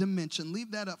spiritual dimension.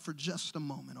 Leave that up for just a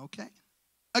moment, okay?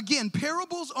 Again,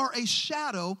 parables are a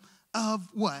shadow of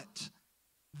what?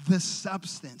 The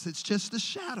substance. It's just a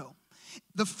shadow.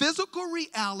 The physical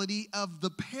reality of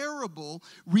the parable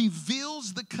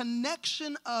reveals the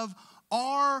connection of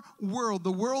our world,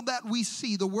 the world that we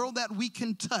see, the world that we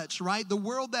can touch, right? The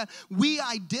world that we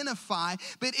identify,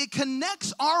 but it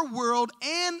connects our world,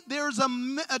 and there's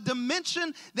a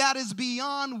dimension that is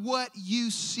beyond what you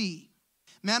see.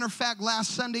 Matter of fact,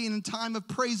 last Sunday in a time of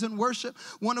praise and worship,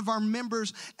 one of our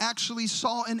members actually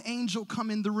saw an angel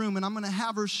come in the room, and I'm going to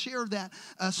have her share that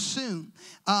soon.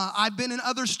 I've been in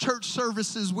other church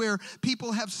services where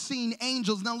people have seen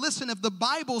angels. Now listen, if the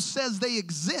Bible says they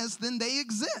exist, then they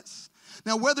exist.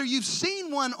 Now, whether you've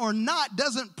seen one or not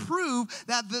doesn't prove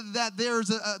that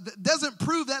doesn't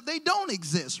prove that they don't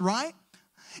exist, right?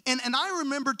 And I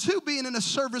remember, too, being in a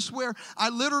service where I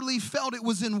literally felt it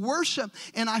was in worship,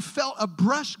 and I felt a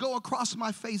brush go across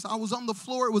my face. I was on the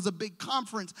floor. It was a big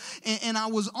conference, and I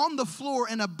was on the floor,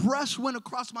 and a brush went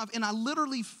across my face, and I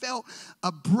literally felt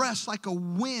a brush like a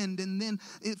wind, and then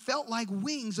it felt like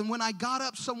wings. And when I got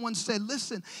up, someone said,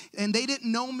 listen, and they didn't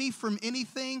know me from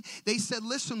anything. They said,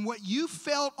 listen, what you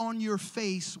felt on your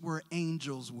face were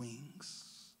angels' wings.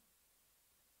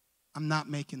 I'm not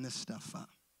making this stuff up.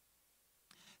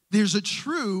 There's a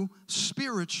true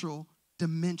spiritual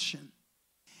dimension.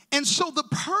 And so the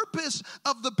purpose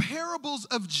of the parables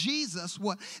of Jesus,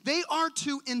 what? They are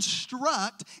to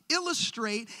instruct,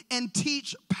 illustrate, and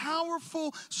teach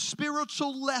powerful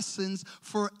spiritual lessons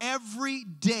for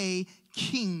everyday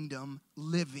kingdom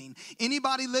living.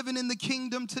 Anybody living in the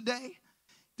kingdom today?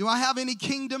 Do I have any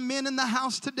kingdom men in the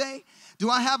house today? Do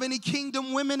I have any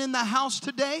kingdom women in the house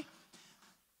today?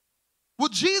 Well,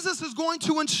 Jesus is going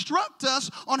to instruct us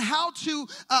on how to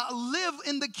live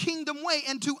in the kingdom way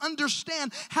and to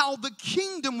understand how the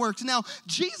kingdom works. Now,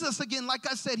 Jesus, again, like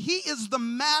I said, he is the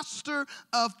master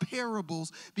of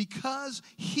parables because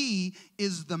he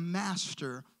is the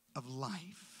master of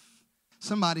life.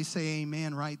 Somebody say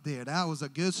amen right there. That was a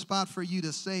good spot for you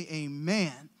to say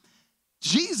amen.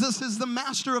 Jesus is the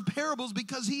master of parables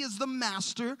because he is the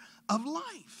master of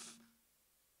life.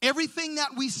 Everything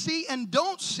that we see and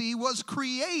don't see was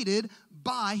created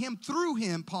by him, through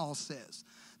him, Paul says.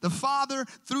 The Father,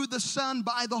 through the Son,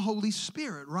 by the Holy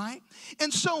Spirit, right?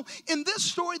 And so in this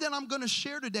story that I'm going to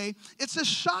share today, it's a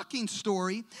shocking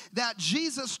story that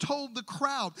Jesus told the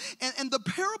crowd. And the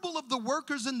parable of the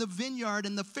workers in the vineyard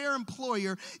and the fair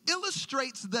employer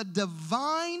illustrates the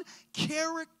divine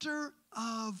character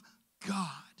of God.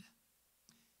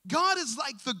 God is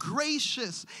like the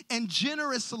gracious and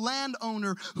generous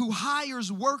landowner who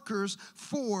hires workers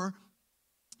for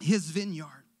his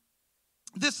vineyard.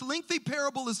 This lengthy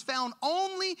parable is found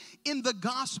only in the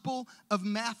Gospel of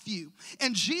Matthew.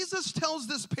 And Jesus tells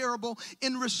this parable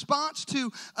in response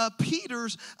to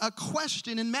Peter's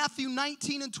question in Matthew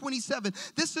 19:27.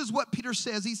 This is what Peter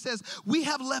says. He says, "We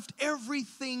have left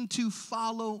everything to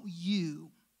follow you."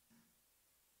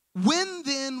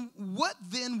 What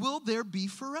then will there be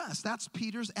for us? That's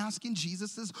Peter's asking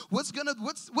Jesus, says, what's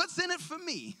in it for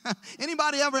me?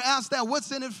 Anybody ever ask that?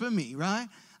 What's in it for me, right?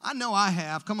 I know I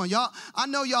have. Come on, y'all. I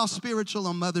know y'all spiritual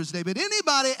on Mother's Day, but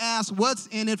anybody ask, what's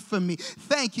in it for me?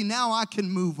 Thank you. Now I can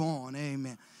move on.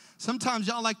 Amen. Sometimes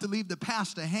y'all like to leave the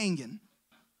pastor hanging.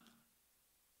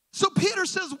 So Peter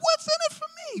says, what's in it for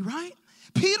me, right?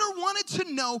 Peter wanted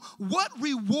to know what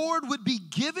reward would be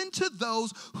given to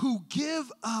those who give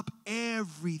up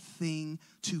everything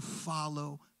to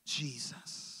follow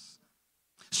Jesus.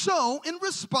 So, in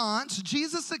response,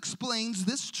 Jesus explains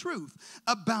this truth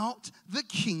about the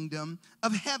kingdom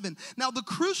of heaven. Now, the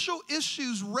crucial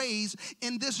issues raised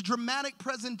in this dramatic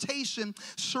presentation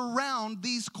surround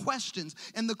these questions.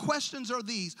 And the questions are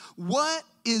these: what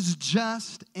is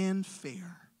just and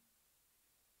fair?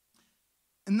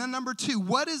 And then number 2,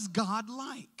 what is God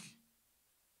like?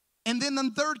 And then the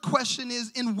third question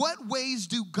is, in what ways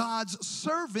do God's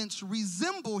servants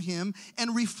resemble him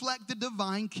and reflect the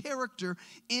divine character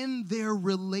in their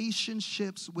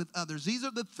relationships with others? These are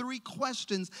the 3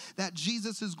 questions that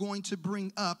Jesus is going to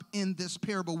bring up in this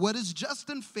parable. What is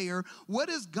just and fair? What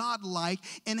is God like?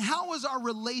 And how is our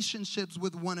relationships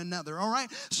with one another? All right?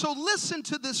 So listen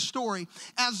to this story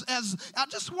as I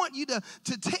just want you to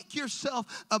take yourself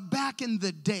back in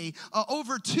the day,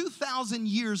 over 2,000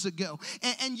 years ago,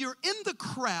 and you're in the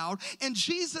crowd, and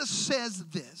Jesus says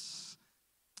this.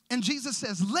 And Jesus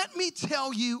says, let me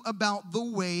tell you about the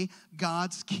way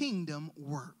God's kingdom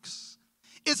works.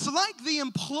 It's like the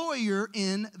employer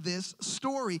in this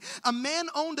story. A man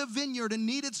owned a vineyard and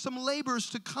needed some laborers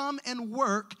to come and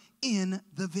work in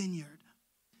the vineyard.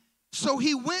 So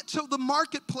he went to the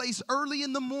marketplace early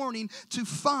in the morning to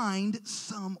find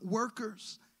some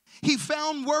workers. He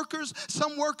found workers,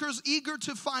 some workers eager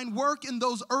to find work in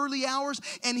those early hours,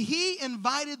 and he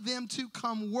invited them to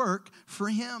come work for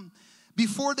him.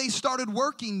 Before they started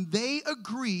working, they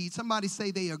agreed. Somebody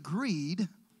say they agreed.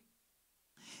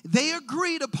 They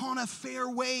agreed upon a fair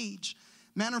wage.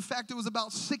 Matter of fact, it was about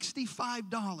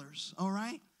 $65, all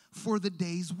right, for the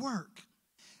day's work.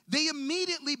 They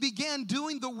immediately began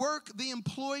doing the work the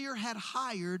employer had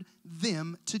hired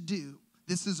them to do.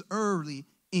 This is early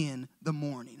in the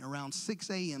morning, around 6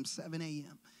 a.m., 7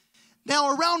 a.m.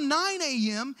 Now, around 9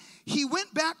 a.m., he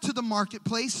went back to the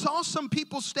marketplace, saw some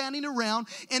people standing around,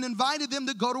 and invited them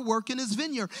to go to work in his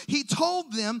vineyard. He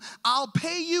told them, I'll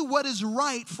pay you what is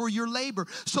right for your labor.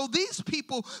 So these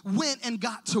people went and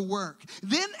got to work.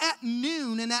 Then at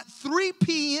noon and at 3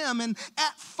 p.m. and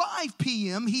at 5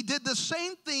 p.m., he did the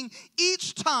same thing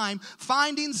each time,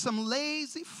 finding some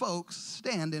lazy folks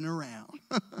standing around.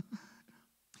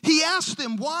 He asked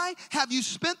them, why have you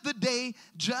spent the day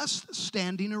just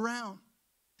standing around?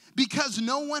 Because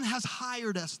no one has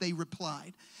hired us, they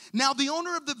replied. Now, the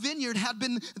owner of the vineyard had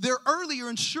been there earlier,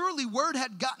 and surely word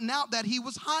had gotten out that he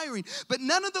was hiring. But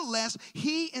nonetheless,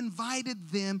 he invited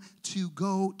them to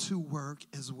go to work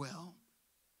as well.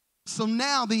 So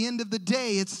now, the end of the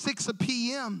day, it's 6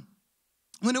 p.m.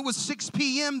 When it was 6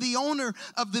 p.m., the owner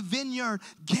of the vineyard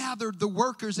gathered the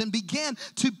workers and began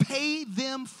to pay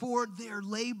them for their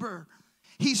labor.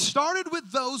 He started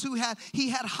with those he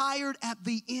had hired at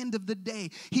the end of the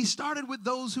day. He started with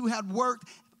those who had worked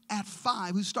at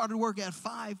 5, who started work at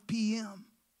 5 p.m.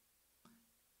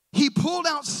 He pulled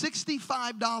out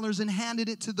 $65 and handed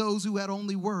it to those who had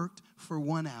only worked for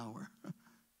 1 hour.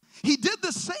 He did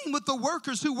the same with the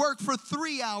workers who worked for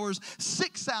 3 hours,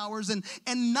 6 hours, and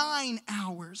 9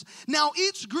 hours. Now,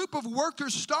 each group of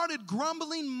workers started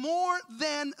grumbling more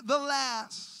than the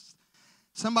last.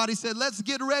 Somebody said, let's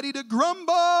get ready to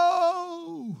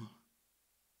grumble.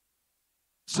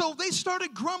 So they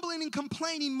started grumbling and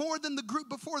complaining more than the group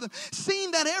before them, seeing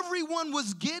that everyone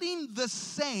was getting the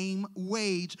same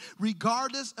wage,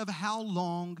 regardless of how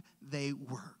long they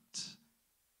worked.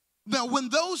 Now, when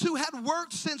those who had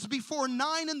worked since before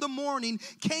 9 in the morning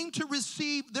came to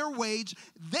receive their wage,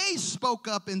 they spoke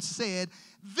up and said,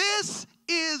 this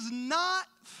is not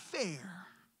fair.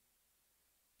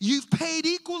 You've paid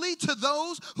equally to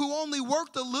those who only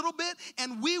worked a little bit,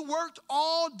 and we worked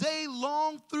all day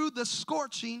long through the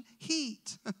scorching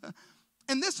heat.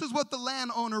 And this is what the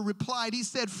landowner replied. He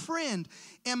said, friend,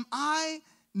 am I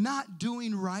not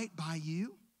doing right by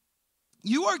you?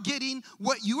 You are getting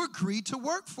what you agreed to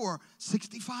work for,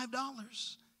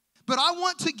 $65. But I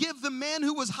want to give the man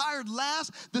who was hired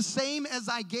last the same as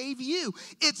I gave you.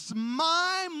 It's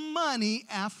my money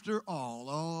after all.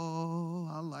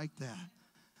 Oh, I like that.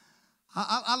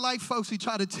 I like folks who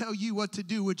try to tell you what to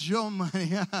do with your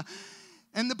money.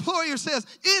 And the employer says,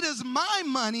 it is my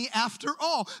money after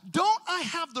all. Don't I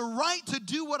have the right to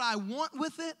do what I want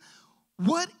with it?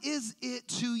 What is it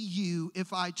to you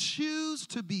if I choose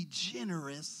to be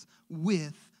generous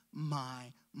with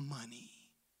my money?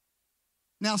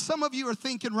 Now, some of you are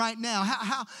thinking right now,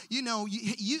 how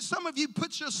some of you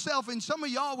put yourself, and some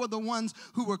of y'all were the ones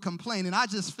who were complaining. I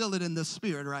just feel it in the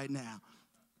spirit right now.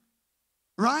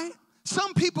 Right?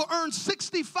 Some people earn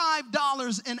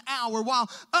 $65 an hour, while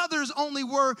others only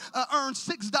earn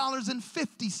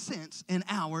 $6.50 an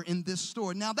hour in this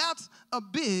store. Now, that's a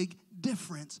big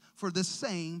difference for the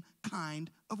same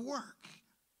kind of work.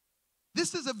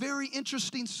 This is a very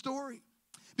interesting story.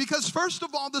 Because first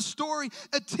of all, the story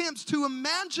attempts to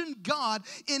imagine God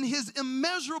in his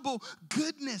immeasurable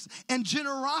goodness and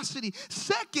generosity.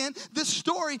 Second, the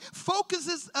story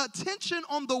focuses attention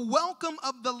on the welcome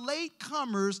of the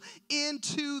latecomers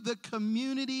into the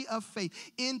community of faith,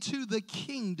 into the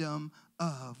kingdom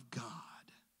of God.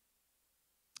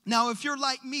 Now, if you're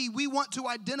like me, we want to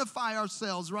identify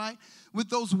ourselves, right, with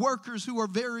those workers who are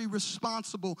very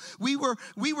responsible. We were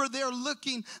there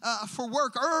looking for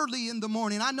work early in the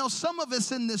morning. I know some of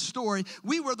us in this story,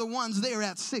 we were the ones there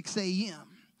at 6 a.m.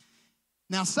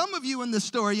 Now, some of you in this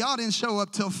story, y'all didn't show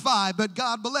up till 5, but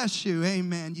God bless you.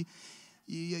 Amen.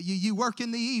 You work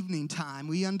in the evening time.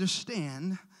 We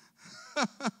understand.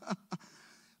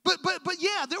 But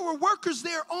yeah, there were workers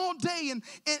there all day, and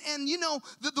you know,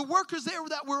 the workers there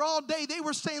that were all day, they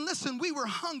were saying, listen, we were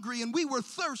hungry and we were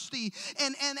thirsty,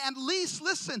 and at least,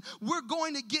 listen, we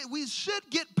should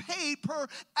get paid per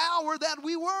hour that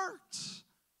we worked.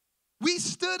 We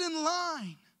stood in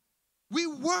line. We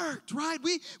worked, right?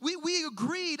 We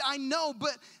agreed, I know,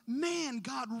 but man,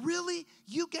 God, really?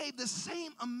 You gave the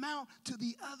same amount to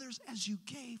the others as you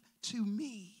gave to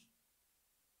me.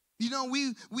 You know,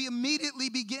 we immediately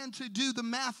begin to do the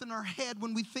math in our head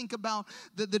when we think about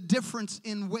the difference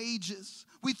in wages.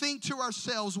 We think to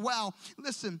ourselves, wow,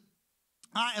 listen,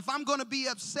 if I'm going to be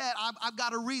upset, I've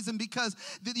got a reason, because,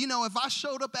 you know, if I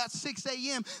showed up at 6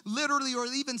 a.m., literally, or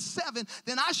even 7,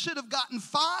 then I should have gotten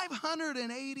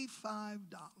 $585.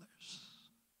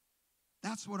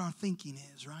 That's what our thinking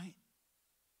is, right?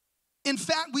 In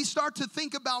fact, we start to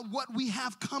think about what we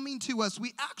have coming to us.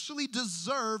 We actually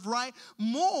deserve, right,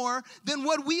 more than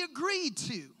what we agreed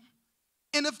to.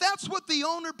 And if that's what the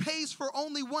owner pays for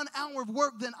only 1 hour of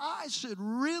work, then I should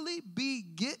really be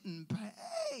getting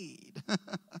paid.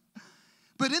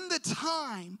 But in the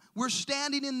time we're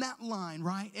standing in that line,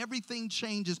 right, everything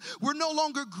changes. We're no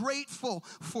longer grateful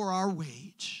for our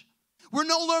wage. We're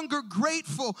no longer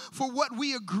grateful for what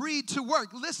we agreed to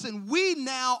work. Listen, we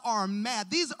now are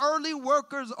mad. These early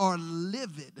workers are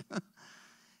livid.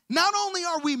 Not only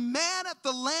are we mad at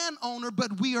the landowner,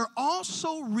 but we are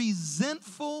also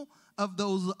resentful of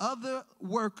those other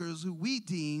workers who we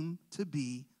deem to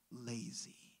be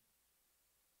lazy.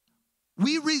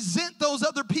 We resent those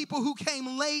other people who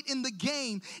came late in the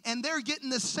game, and they're getting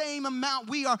the same amount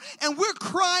we are. And we're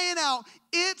crying out,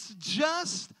 it's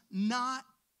just not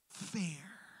fair.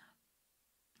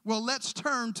 Well, let's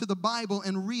turn to the Bible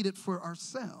and read it for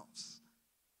ourselves.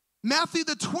 Matthew,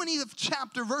 the 20th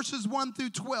chapter, verses 1 through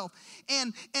 12.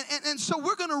 And so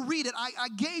we're going to read it. I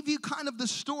gave you kind of the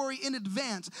story in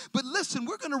advance. But listen,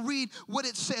 we're going to read what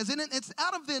it says. And it's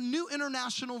out of the New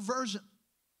International Version.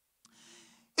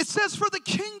 It says, for the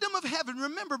kingdom of heaven.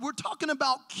 Remember, we're talking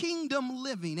about kingdom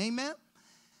living. Amen?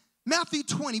 Matthew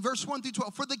 20, verse 1 through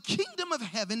 12. For the kingdom of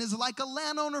heaven is like a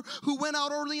landowner who went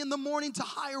out early in the morning to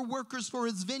hire workers for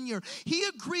his vineyard. He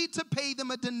agreed to pay them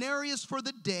a denarius for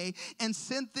the day and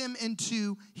sent them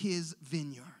into his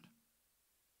vineyard.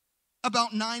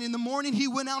 About 9 in the morning, he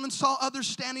went out and saw others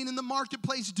standing in the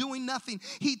marketplace doing nothing.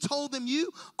 He told them,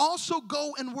 you also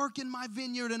go and work in my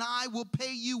vineyard, and I will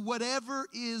pay you whatever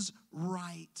is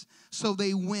right. So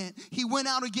they went. He went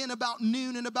out again about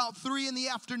noon, and about 3 in the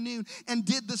afternoon and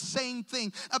did the same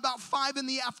thing. About 5 in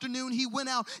the afternoon, he went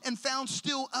out and found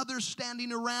still others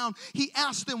standing around. He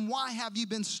asked them, why have you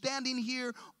been standing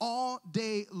here all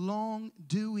day long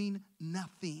doing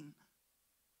nothing?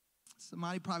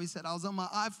 Somebody probably said, I was on my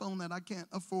iPhone that I can't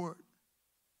afford.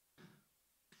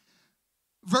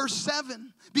 Verse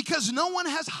 7, because no one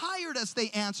has hired us, they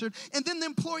answered. And then the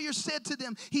employer said to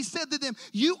them, he said to them,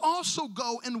 you also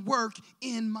go and work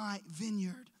in my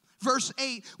vineyard. Verse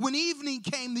 8, when evening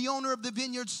came, the owner of the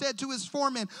vineyard said to his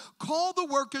foreman, call the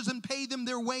workers and pay them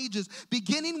their wages,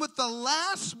 beginning with the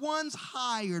last ones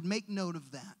hired. Make note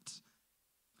of that.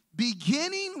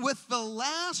 Beginning with the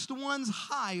last ones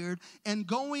hired and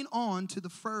going on to the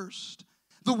first.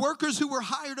 The workers who were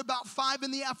hired about 5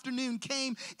 in the afternoon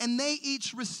came, and they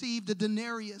each received a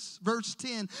denarius. Verse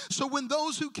 10. So when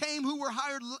those who came who were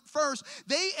hired first,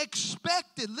 they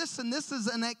expected, listen, this is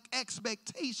an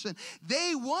expectation.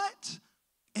 They what?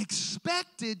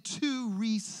 expected to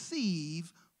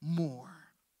receive more.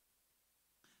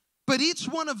 But each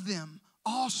one of them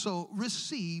also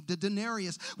received a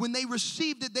denarius. When they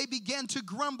received it, they began to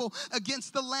grumble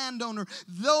against the landowner.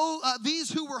 Though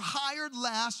these who were hired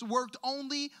last worked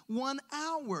only 1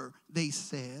 hour, they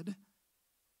said.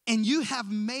 And you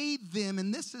have made them,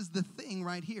 and this is the thing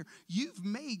right here, you've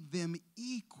made them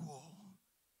equal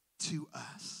to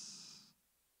us,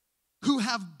 who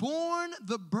have borne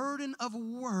the burden of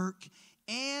work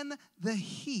and the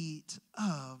heat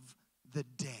of the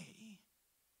day.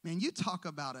 Man, you talk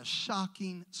about a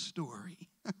shocking story.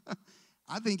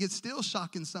 I think it's still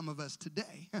shocking some of us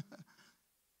today.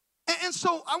 And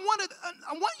so I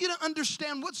want you to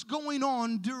understand what's going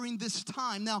on during this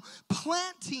time. Now,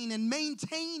 planting and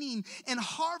maintaining and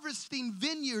harvesting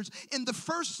vineyards in the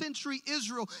first century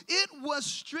Israel, it was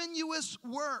strenuous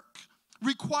work,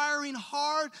 requiring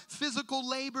hard physical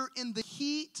labor in the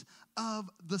heat of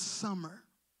the summer.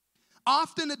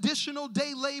 Often additional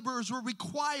day laborers were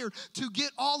required to get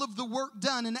all of the work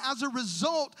done. And as a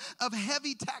result of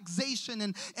heavy taxation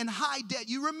and high debt,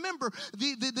 you remember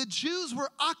the Jews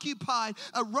were occupied,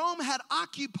 Rome had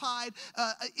occupied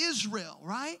Israel,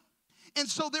 right? And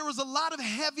so there was a lot of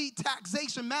heavy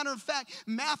taxation. Matter of fact,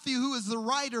 Matthew, who is the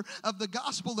writer of the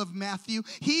Gospel of Matthew,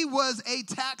 he was a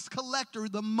tax collector,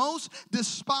 the most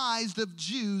despised of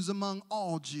Jews among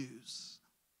all Jews.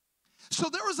 So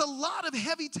there was a lot of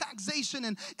heavy taxation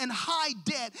and high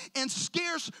debt and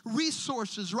scarce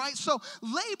resources, right? So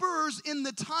laborers in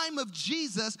the time of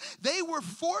Jesus, they were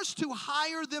forced to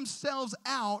hire themselves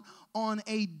on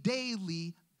a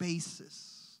daily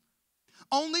basis.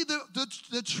 Only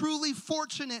the truly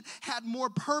fortunate had more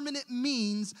permanent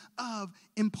means of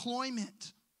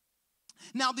employment.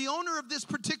 Now, the owner of this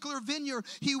particular vineyard,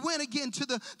 he went again to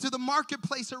the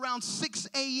marketplace around 6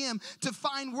 a.m. to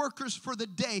find workers for the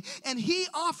day. And he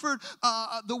offered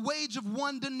the wage of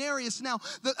 1 denarius. Now,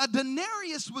 a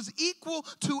denarius was equal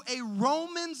to a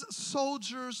Roman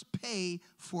soldier's pay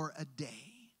for a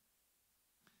day.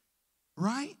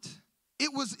 Right?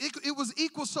 It was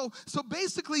equal. So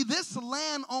basically, this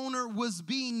landowner was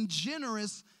being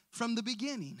generous from the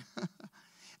beginning.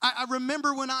 I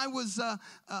remember when I was,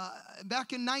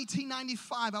 back in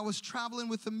 1995, I was traveling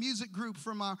with a music group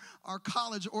from our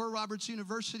college, Oral Roberts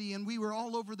University, and we were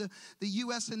all over the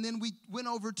U.S., and then we went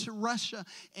over to Russia,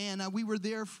 and we were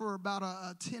there for about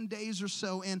 10 days or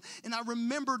so. And I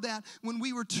remember that when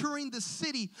we were touring the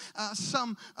city,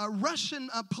 some Russian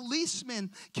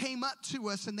policemen came up to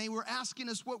us, and they were asking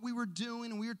us what we were doing,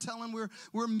 and we were telling them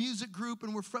we're a music group,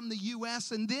 and we're from the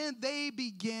U.S., and then they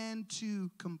began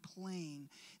to complain.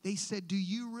 They said, do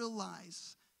you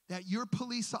realize that your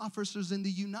police officers in the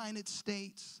United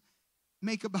States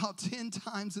make about 10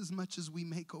 times as much as we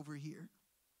make over here?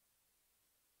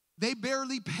 They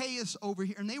barely pay us over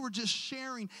here. And they were just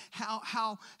sharing how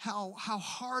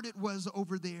hard it was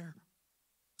over there.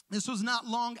 This was not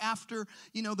long after,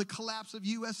 the collapse of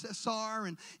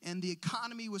USSR and the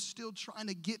economy was still trying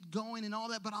to get going and all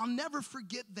that. But I'll never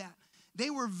forget that. They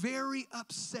were very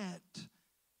upset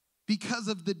because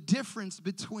of the difference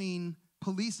between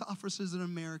police officers in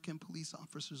America and police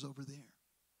officers over there.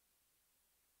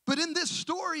 But in this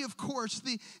story, of course,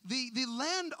 the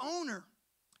landowner,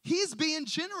 he's being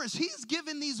generous. He's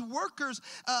giving these workers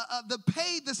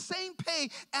the same pay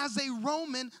as a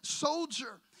Roman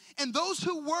soldier. And those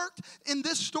who worked in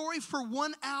this story for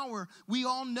 1 hour, we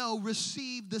all know,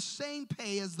 received the same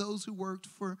pay as those who worked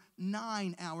for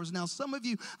 9 hours. Now, some of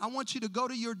you, I want you to go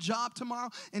to your job tomorrow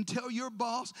and tell your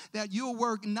boss that you'll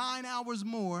work 9 hours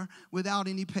more without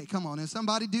any pay. Come on, and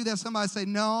somebody do that. Somebody say,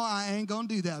 no, I ain't going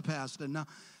to do that, Pastor. No,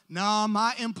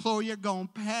 my employer going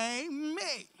to pay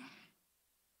me.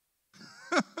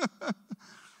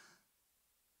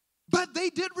 But they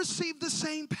did receive the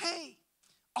same pay.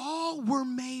 All were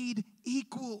made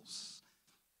equals.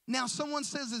 Now, someone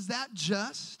says, is that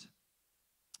just?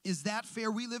 Is that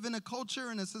fair? We live in a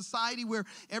culture and a society where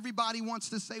everybody wants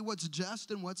to say what's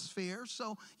just and what's fair.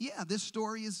 So, yeah, this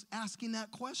story is asking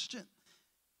that question.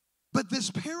 But this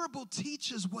parable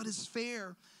teaches what is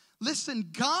fair. Listen,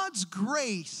 God's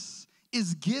grace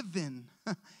is given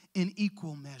in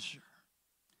equal measure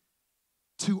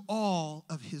to all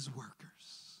of his workers.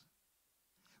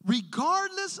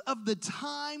 Regardless of the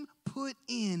time put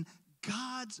in,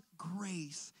 God's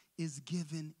grace is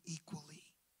given equally.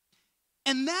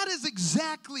 And that is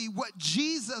exactly what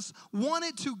Jesus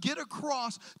wanted to get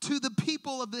across to the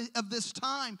people of this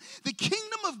time. The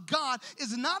kingdom of God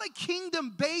is not a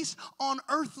kingdom based on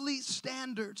earthly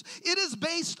standards. It is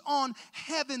based on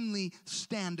heavenly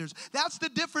standards. That's the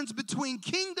difference between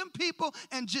kingdom people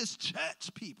and just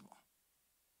church people.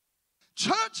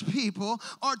 Church people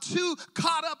are too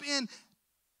caught up in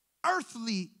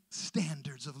earthly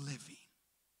standards of living.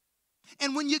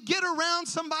 And when you get around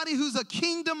somebody who's a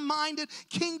kingdom-minded,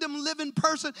 kingdom-living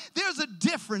person, there's a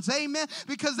difference, amen?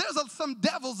 Because there's some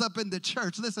devils up in the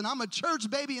church. Listen, I'm a church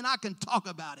baby and I can talk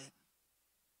about it.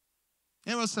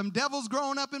 There were some devils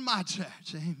growing up in my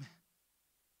church, amen.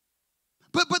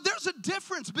 But there's a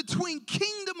difference between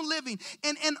kingdom living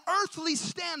and earthly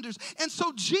standards. And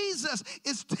so Jesus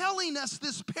is telling us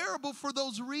this parable for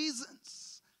those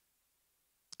reasons.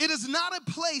 It is not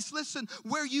a place, listen,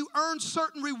 where you earn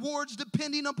certain rewards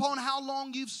depending upon how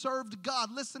long you've served God.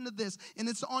 Listen to this, and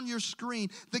it's on your screen.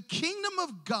 The kingdom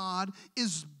of God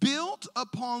is built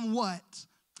upon what?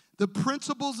 The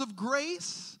principles of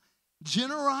grace,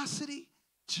 generosity,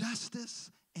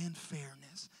 justice, and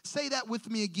fairness. Say that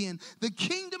with me again. The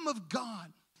kingdom of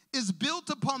God is built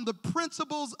upon the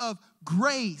principles of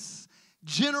grace,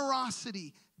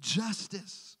 generosity,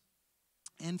 justice,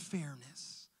 and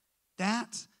fairness.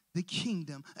 That's the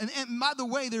kingdom. And by the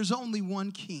way, there's only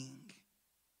one king.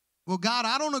 Well, God,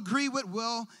 I don't agree with,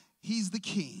 well, he's the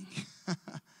king.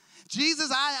 Jesus,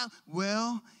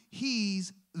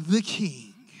 he's the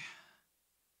king.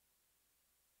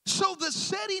 So the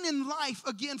setting in life,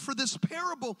 again, for this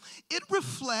parable, it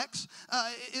reflects,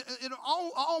 it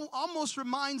almost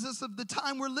reminds us of the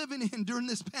time we're living in during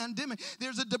this pandemic.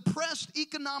 There's a depressed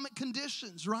economic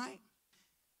conditions, right?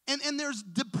 And there's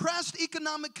depressed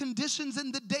economic conditions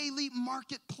in the daily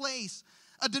marketplace.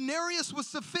 A denarius was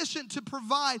sufficient to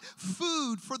provide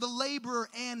food for the laborer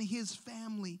and his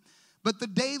family. But the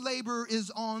day laborer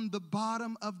is on the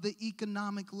bottom of the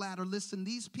economic ladder. Listen,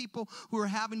 these people who are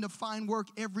having to find work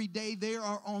every day, they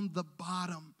are on the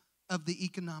bottom of the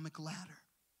economic ladder.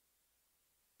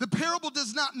 The parable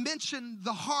does not mention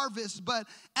the harvest, but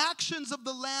actions of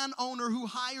the landowner who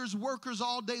hires workers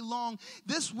all day long.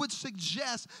 This would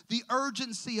suggest the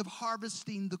urgency of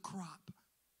harvesting the crop.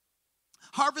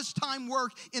 Harvest time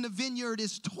work in a vineyard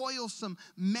is toilsome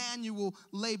manual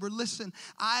labor. Listen,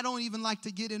 I don't even like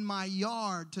to get in my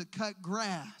yard to cut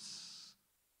grass.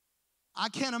 I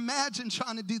can't imagine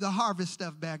trying to do the harvest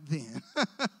stuff back then.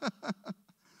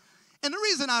 And the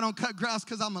reason I don't cut grass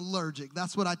because I'm allergic.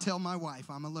 That's what I tell my wife.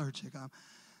 I'm allergic.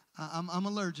 I'm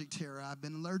allergic to her. I've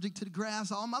been allergic to the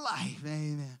grass all my life.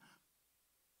 Amen.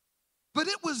 But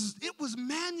it was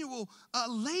manual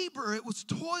labor. It was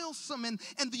toilsome. And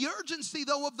the urgency,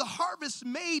 though, of the harvest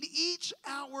made each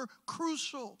hour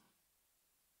crucial.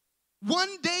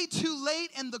 One day too late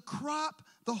and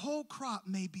the whole crop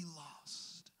may be lost.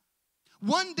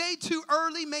 One day too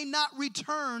early may not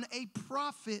return a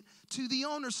profit to the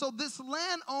owner. So this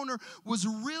landowner was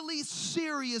really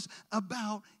serious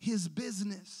about his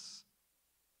business.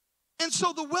 And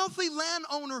so the wealthy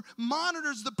landowner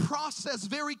monitors the process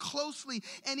very closely,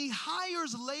 and he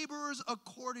hires laborers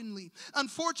accordingly.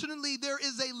 Unfortunately, there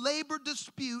is a labor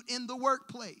dispute in the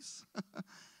workplace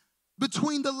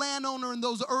between the landowner and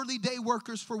those early day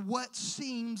workers for what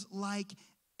seems like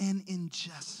an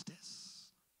injustice.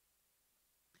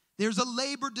 There's a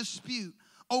labor dispute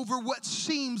over what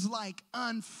seems like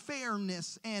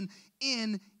unfairness and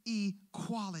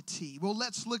inequality. Well,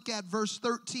 let's look at verse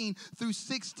 13 through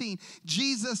 16.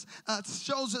 Jesus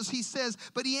shows us, he says,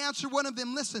 but he answered one of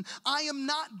them, listen, I am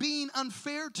not being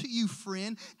unfair to you,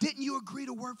 friend. Didn't you agree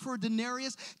to work for a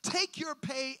denarius? Take your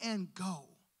pay and go.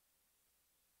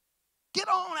 Get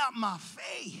on out my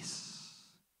face.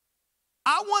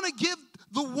 I want to give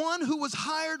the one who was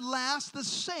hired last the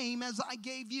same as I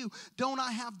gave you. Don't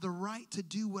I have the right to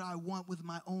do what I want with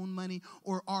my own money?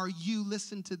 Or are you,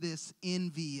 listen to this,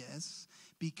 envious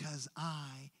because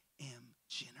I am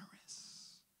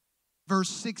generous? Verse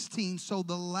 16, so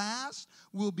the last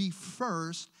will be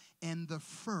first and the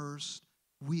first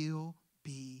will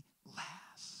be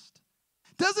last.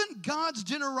 Doesn't God's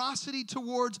generosity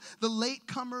towards the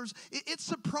latecomers, it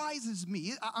surprises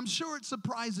me. I'm sure it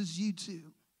surprises you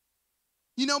too.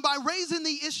 You know, by raising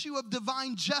the issue of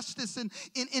divine justice and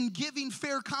in giving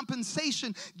fair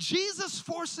compensation, Jesus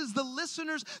forces the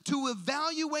listeners to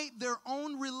evaluate their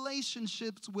own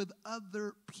relationships with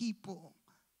other people.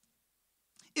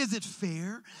 Is it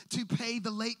fair to pay the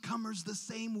latecomers the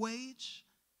same wage?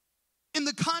 In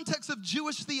the context of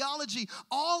Jewish theology,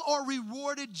 all are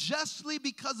rewarded justly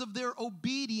because of their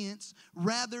obedience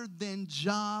rather than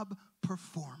job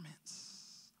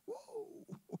performance. Whoa.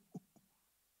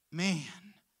 Man,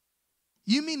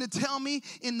 you mean to tell me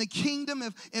in the kingdom,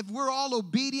 if we're all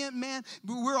obedient, man,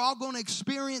 we're all going to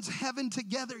experience heaven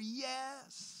together?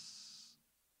 Yes.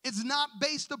 It's not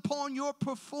based upon your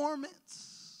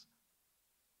performance.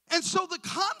 And so the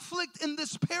conflict in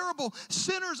this parable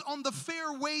centers on the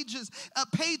fair wages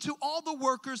paid to all the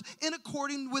workers in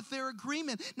accordance with their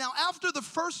agreement. Now, after the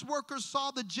first workers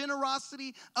saw the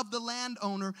generosity of the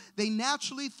landowner, they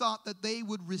naturally thought that they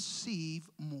would receive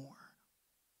more.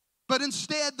 But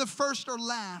instead, the first are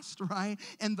last, right?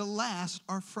 And the last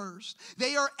are first.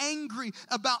 They are angry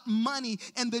about money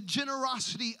and the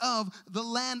generosity of the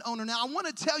landowner. Now, I want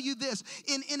to tell you this.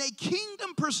 In a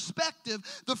kingdom perspective,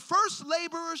 the first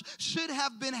laborers should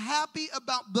have been happy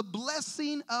about the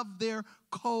blessing of their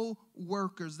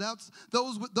co-workers.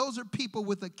 Those are people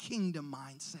with a kingdom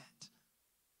mindset.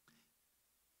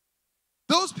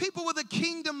 Those people with a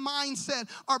kingdom mindset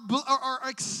are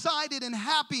excited and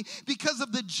happy because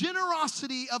of the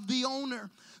generosity of the owner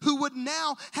who would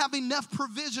now have enough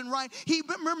provision, right?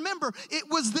 Remember, it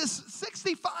was this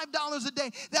 $65 a day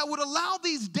that would allow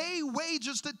these day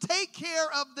wages to take care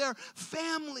of their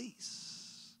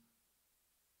families.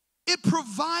 It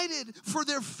provided for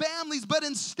their families, but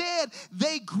instead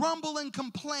they grumble and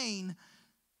complain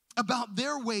about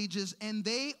their wages, and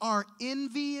they are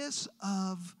envious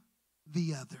of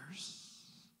the others.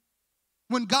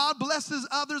 When God blesses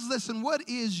others, listen, what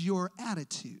is your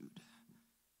attitude?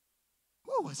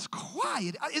 Oh, it's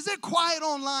quiet. Is it quiet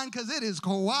online? Because it is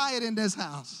quiet in this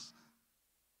house.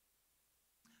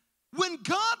 When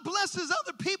God blesses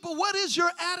other people, what is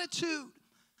your attitude?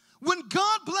 When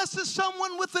God blesses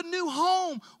someone with a new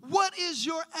home, what is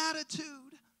your attitude?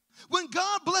 When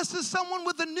God blesses someone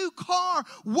with a new car,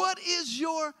 what is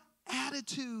your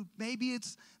attitude? Maybe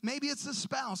it's a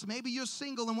spouse. Maybe you're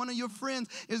single and one of your friends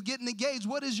is getting engaged.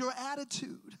 What is your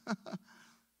attitude?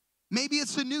 Maybe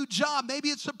it's a new job. Maybe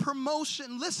it's a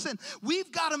promotion. Listen,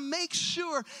 we've got to make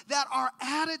sure that our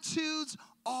attitudes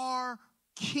are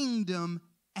kingdom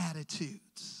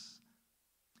attitudes.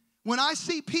 When I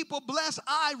see people blessed,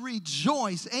 I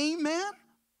rejoice. Amen?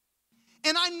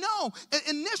 And I know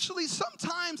initially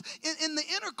sometimes in the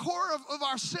inner core of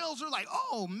ourselves, we're like,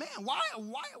 oh man, why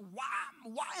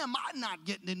am I not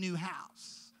getting a new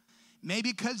house?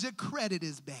 Maybe because your credit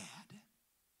is bad.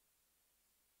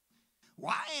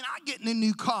 Why ain't I getting a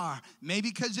new car? Maybe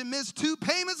because you missed 2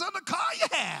 payments on the car you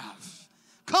have.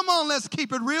 Come on, let's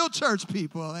keep it real, church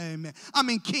people. Amen. I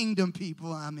mean, kingdom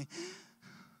people.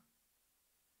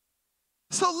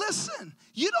 So listen,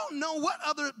 you don't know what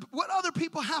other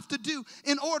people have to do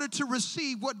in order to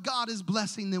receive what God is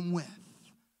blessing them with.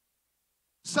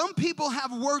 Some people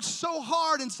have worked so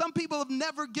hard, and some people have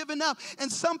never given up,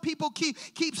 and some people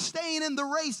keep staying in the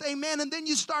race, amen, and then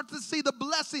you start to see the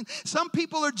blessing. Some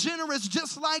people are generous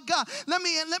just like God. Let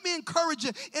me encourage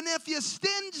you, and if you're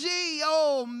stingy,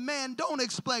 oh man, don't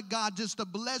expect God just to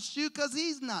bless you, because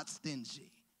he's not stingy.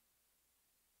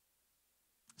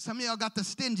 Some of y'all got the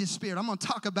stingy spirit. I'm going to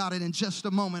talk about it in just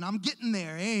a moment. I'm getting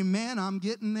there. Amen. I'm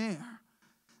getting there.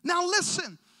 Now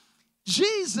listen,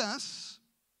 Jesus,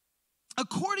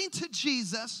 according to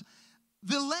Jesus,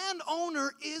 the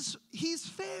landowner he's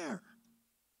fair.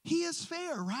 He is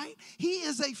fair, right? He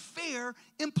is a fair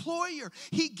employer.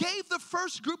 He gave the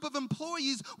first group of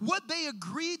employees what they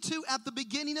agreed to at the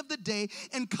beginning of the day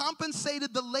and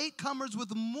compensated the latecomers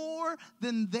with more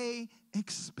than they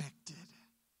expected.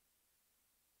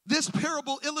 This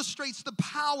parable illustrates the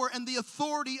power and the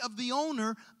authority of the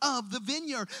owner of the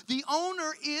vineyard. The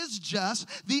owner is just,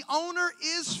 the owner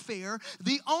is fair,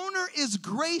 the owner is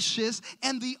gracious,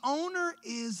 and the owner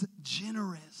is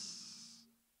generous.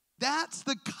 That's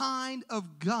the kind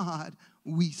of God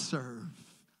we serve.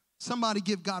 Somebody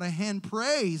give God a hand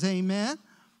praise, amen.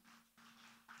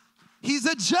 He's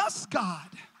a just God.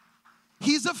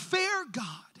 He's a fair God.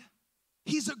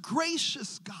 He's a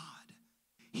gracious God.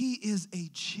 He is a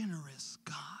generous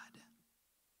God.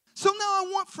 So now I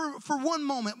want for one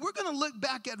moment, we're going to look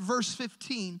back at verse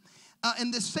 15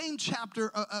 in the same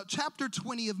chapter, chapter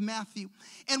 20 of Matthew.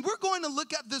 And we're going to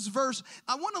look at this verse.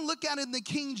 I want to look at it in the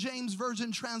King James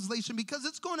Version translation because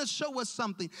it's going to show us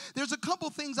something. There's a couple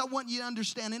things I want you to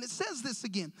understand. And it says this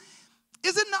again.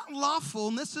 Is it not lawful,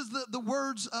 and this is the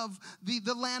words of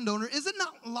the landowner, is it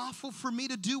not lawful for me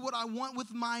to do what I want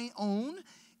with my own?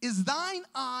 Is thine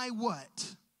eye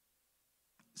what?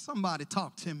 Somebody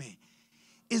talk to me.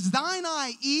 Is thine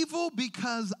eye evil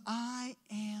because I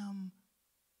am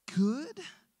good?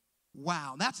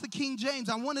 Wow, that's the King James.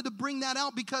 I wanted to bring that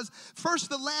out because first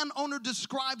the landowner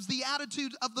describes the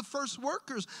attitude of the first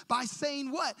workers by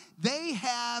saying what? They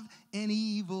have an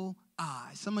evil eye.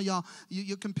 Some of y'all,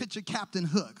 you can picture Captain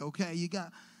Hook, okay? You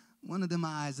got one of them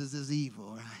eyes is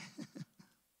evil, right?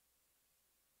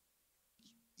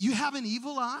 You have an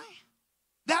evil eye?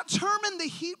 That term in the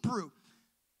Hebrew,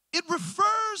 it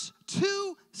refers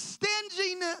to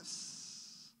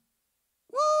stinginess.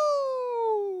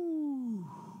 Woo!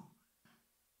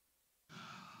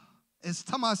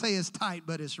 Somebody say it's tight,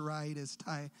 but it's right. It's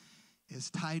tight. It's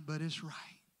tight, but it's right.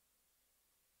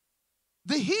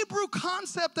 The Hebrew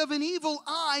concept of an evil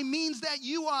eye means that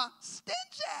you are stingy.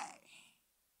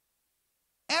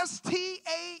 S-T-A-N-G-Y,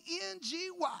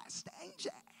 stingy.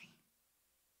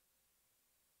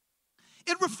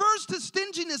 It refers to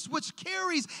stinginess, which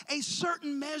carries a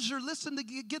certain measure. Listen, to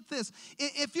get this.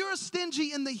 If you're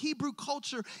stingy in the Hebrew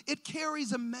culture, it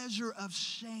carries a measure of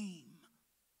shame.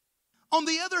 On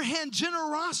the other hand,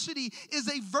 generosity is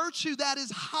a virtue that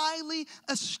is highly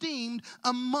esteemed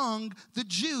among the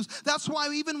Jews. That's why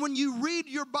even when you read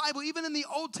your Bible, even in the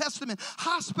Old Testament,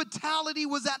 hospitality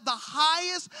was at the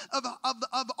highest of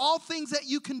all things that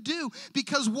you can do.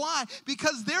 Because why?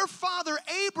 Because their father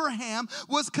Abraham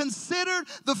was considered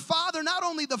the father, not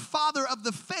only the father of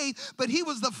the faith, but he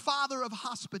was the father of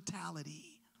hospitality.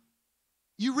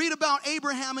 You read about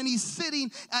Abraham and he's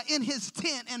sitting in his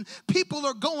tent and people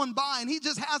are going by and he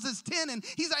just has his tent and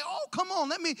he's like, oh, come on,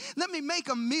 let me make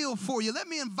a meal for you. Let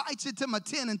me invite you to my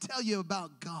tent and tell you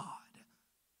about God.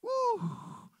 Woo.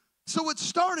 So it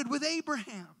started with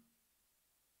Abraham.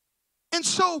 And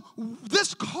so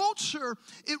this culture,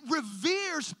 it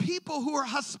reveres people who are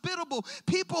hospitable,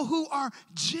 people who are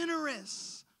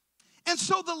generous. And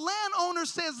so the landowner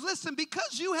says, listen,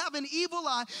 because you have an evil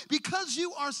eye, because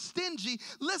you are stingy,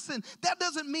 listen, that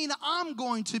doesn't mean I'm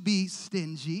going to be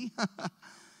stingy.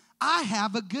 I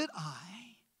have a good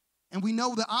eye. And we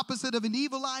know the opposite of an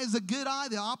evil eye is a good eye.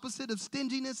 The opposite of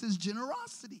stinginess is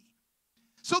generosity.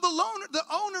 So the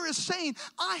owner is saying,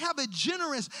 I have a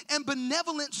generous and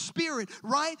benevolent spirit,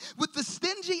 right? With the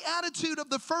stingy attitude of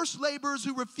the first laborers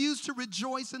who refused to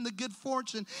rejoice in the good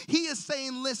fortune, he is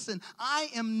saying, listen, I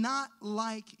am not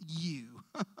like you.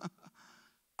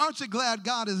 Aren't you glad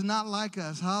God is not like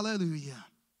us? Hallelujah.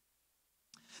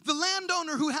 The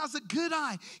landowner who has a good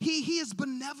eye, he is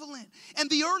benevolent. And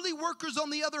the early workers,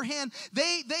 on the other hand,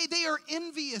 they are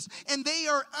envious and they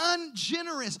are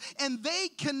ungenerous. And they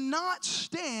cannot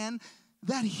stand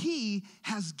that he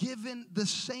has given the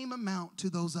same amount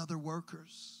to those other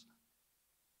workers.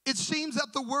 It seems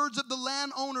that the words of the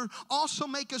landowner also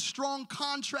make a strong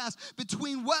contrast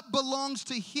between what belongs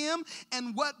to him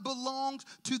and what belongs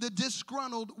to the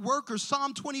disgruntled workers.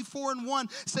 Psalm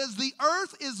 24:1 says, the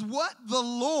earth is what? The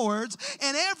Lord's,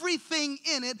 and everything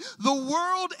in it, the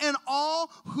world and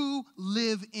all who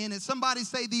live in it. Somebody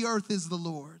say, the earth is the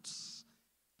Lord's,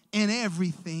 and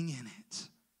everything in it.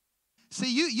 See,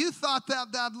 you thought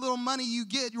that little money you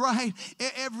get, right,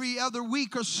 every other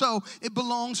week or so, it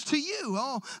belongs to you.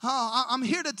 I'm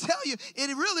here to tell you, it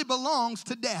really belongs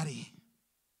to Daddy.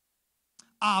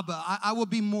 Abba. I will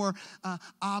be more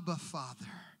Abba, Father.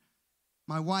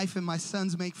 My wife and my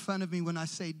sons make fun of me when I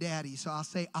say Daddy, so I'll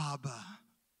say Abba.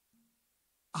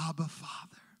 Abba,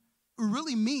 Father. It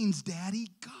really means Daddy,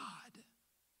 God.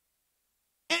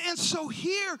 And so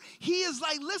here, he is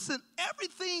like, listen,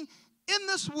 everything in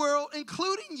this world,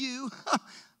 including you,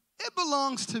 it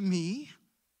belongs to me.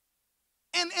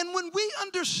 And when we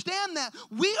understand that,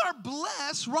 we are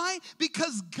blessed, right?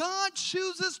 Because God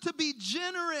chooses to be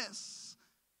generous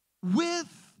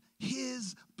with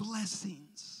his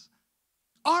blessings.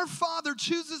 Our Father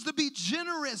chooses to be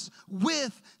generous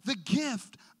with the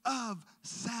gift of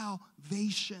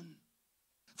salvation.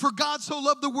 For God so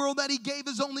loved the world that he gave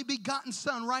his only begotten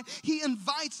son, right? He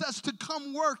invites us to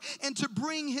come work and to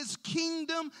bring his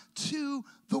kingdom to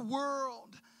the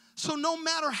world. So no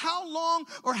matter how long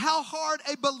or how hard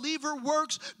a believer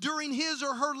works during his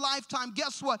or her lifetime,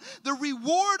 guess what? The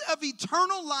reward of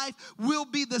eternal life will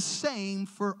be the same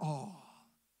for all.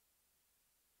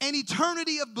 An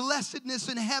eternity of blessedness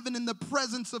in heaven in the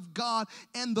presence of God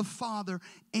and the Father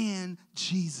and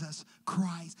Jesus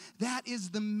Christ. That is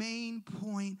the main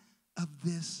point of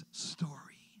this story.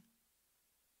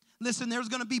 Listen, there's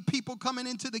going to be people coming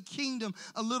into the kingdom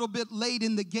a little bit late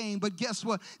in the game, but guess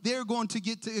what? They're going to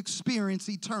get to experience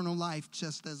eternal life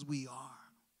just as we are.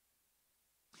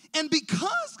 And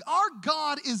because our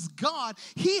God is God,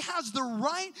 he has the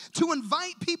right to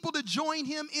invite people to join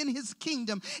him in his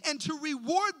kingdom and to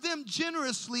reward them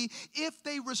generously if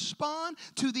they respond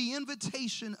to the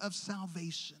invitation of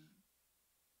salvation.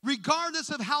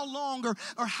 Regardless of how long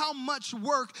or how much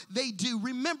work they do.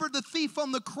 Remember the thief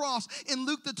on the cross in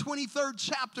Luke the 23rd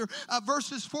chapter,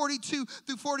 verses 42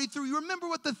 through 43. You remember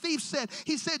what the thief said?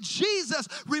 He said, Jesus,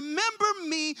 remember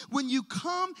me when you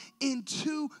come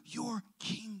into your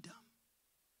kingdom.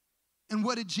 And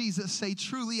what did Jesus say?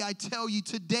 Truly, I tell you,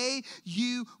 today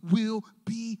you will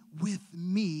be with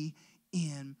me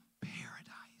in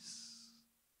paradise.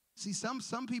 See,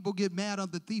 some people get mad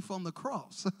at the thief on the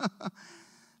cross.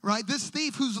 Right? This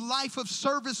thief whose life of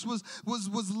service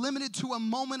was limited to a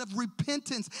moment of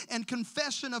repentance and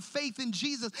confession of faith in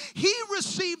Jesus, he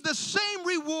received the same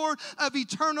reward of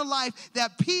eternal life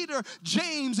that Peter,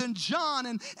 James, and John,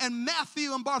 and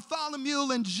Matthew, and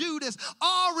Bartholomew, and Judas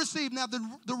all received. Now,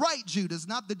 the right Judas,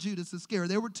 not the Judas Iscariot.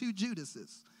 There were two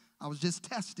Judases. I was just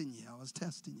testing you.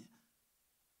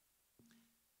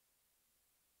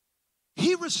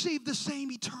 He received the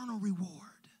same eternal reward.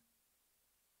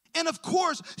 And of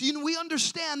course, we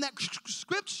understand that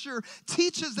Scripture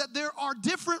teaches that there are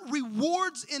different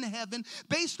rewards in heaven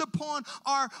based upon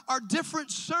our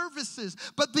different services.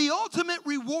 But the ultimate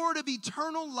reward of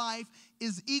eternal life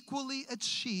is equally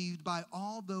achieved by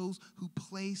all those who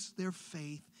place their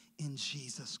faith in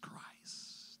Jesus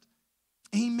Christ.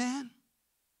 Amen.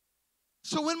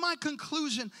 So in my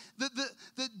conclusion,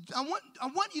 I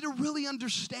want you to really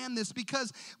understand this,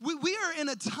 because we are in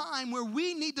a time where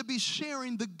we need to be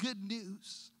sharing the good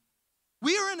news.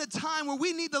 We are in a time where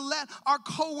we need to let our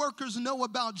coworkers know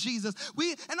about Jesus.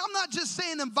 And I'm not just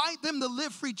saying invite them to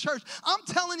Live Free Church. I'm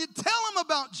telling you, tell them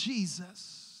about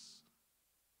Jesus.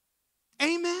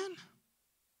 Amen.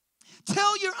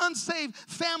 Tell your unsaved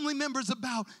family members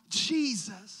about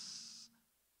Jesus.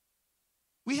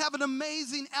 We have an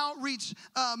amazing outreach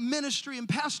ministry, and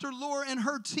Pastor Laura and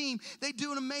her team, they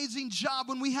do an amazing job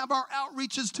when we have our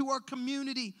outreaches to our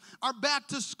community, our back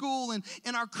to school and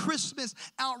our Christmas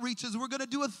outreaches. We're going to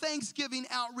do a Thanksgiving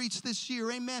outreach this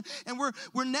year, amen. And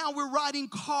we're writing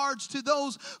cards to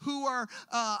those who are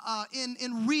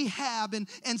in rehab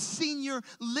and senior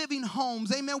living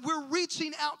homes, amen. We're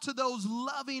reaching out to those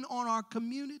loving on our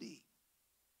community.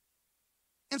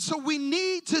 And so we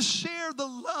need to share the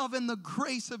love and the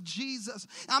grace of Jesus.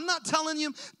 I'm not telling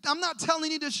you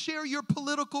to share your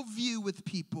political view with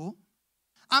people.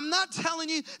 I'm not telling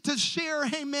you to share,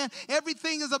 hey man,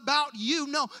 everything is about you.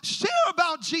 No, share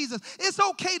about Jesus. It's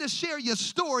okay to share your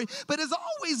story, but it's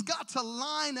always got to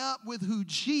line up with who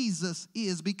Jesus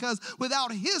is, because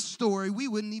without his story, we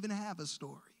wouldn't even have a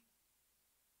story.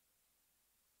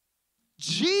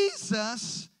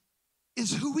 Jesus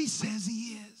is who he says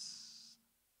he is.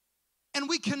 And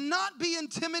we cannot be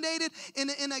intimidated in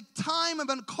a time of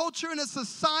a culture, in a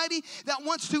society that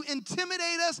wants to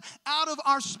intimidate us out of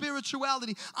our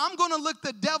spirituality. I'm going to look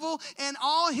the devil and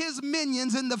all his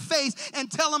minions in the face and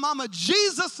tell him I'm a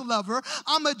Jesus lover,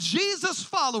 I'm a Jesus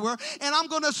follower, and I'm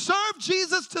going to serve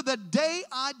Jesus to the day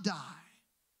I die.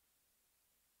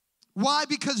 Why?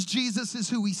 Because Jesus is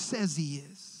who he says he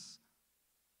is.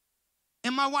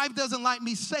 And my wife doesn't like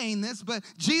me saying this, but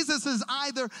Jesus is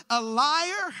either a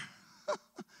liar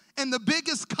and the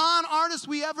biggest con artist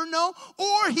we ever know,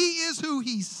 or he is who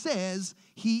he says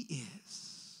he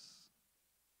is.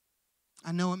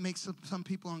 I know it makes some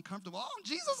people uncomfortable. Oh,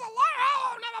 Jesus is a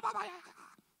liar.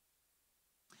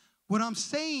 What I'm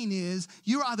saying is,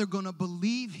 you're either going to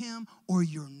believe him or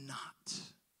you're not.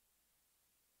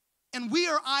 And we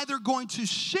are either going to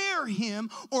share him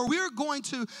or we're going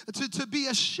to be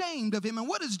ashamed of him. And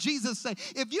what does Jesus say?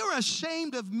 If you're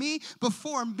ashamed of me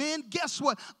before men, guess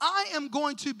what? I am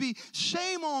going to be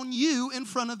shame on you in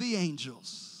front of the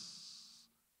angels.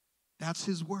 That's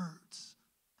his words.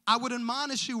 I would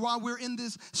admonish you while we're in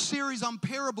this series on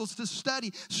parables to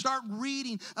study. Start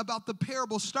reading about the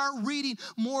parables. Start reading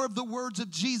more of the words of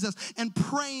Jesus and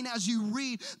praying as you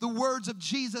read the words of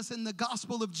Jesus in the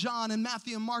Gospel of John and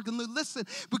Matthew and Mark and Luke. Listen,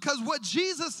 because what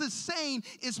Jesus is saying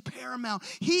is paramount.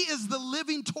 He is the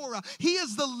living Torah. He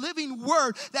is the living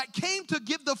word that came to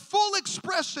give the full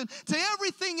expression to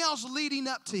everything else leading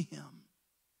up to him.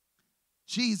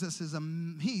 Jesus is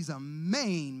he's my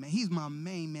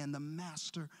main man, the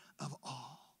master of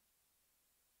all.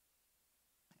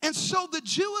 And so the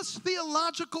Jewish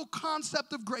theological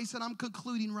concept of grace, and I'm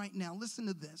concluding right now, listen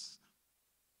to this.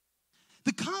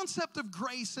 The concept of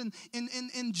grace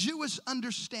in Jewish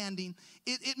understanding,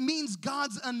 it means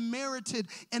God's unmerited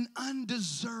and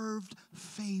undeserved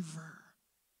favor.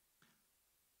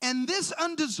 And this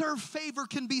undeserved favor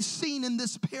can be seen in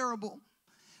this parable.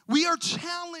 We are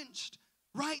challenged,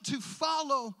 right, to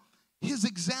follow his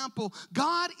example.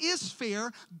 God is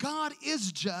fair, God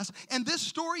is just, and this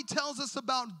story tells us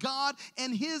about God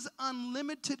and his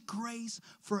unlimited grace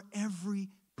for every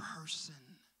person.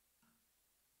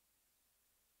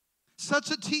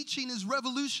 Such a teaching is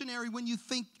revolutionary when you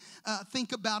think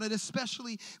about it,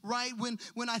 especially right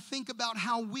when I think about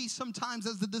how we sometimes,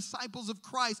 as the disciples of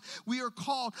Christ, we are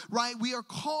called, right? We are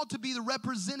called to be the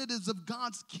representatives of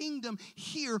God's kingdom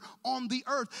here on the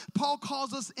earth. Paul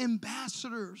calls us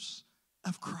ambassadors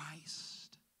of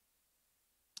Christ.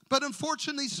 But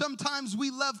unfortunately, sometimes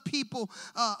we love people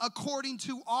according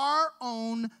to our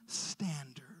own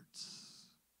standards.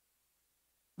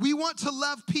 We want to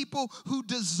love people who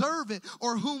deserve it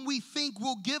or whom we think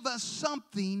will give us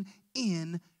something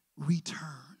in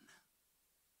return.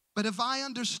 But if I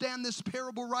understand this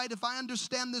parable right, if I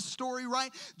understand this story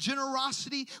right,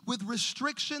 generosity with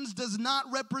restrictions does not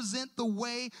represent the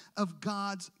way of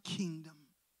God's kingdom.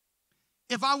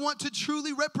 If I want to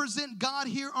truly represent God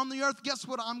here on the earth, guess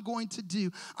what I'm going to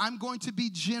do? I'm going to be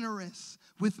generous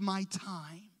with my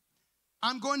time.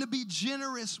 I'm going to be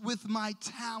generous with my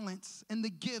talents and the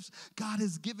gifts God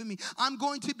has given me. I'm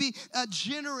going to be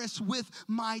generous with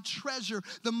my treasure,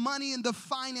 the money and the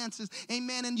finances.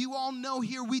 Amen. And you all know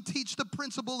here we teach the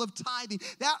principle of tithing.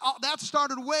 That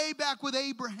started way back with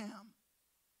Abraham.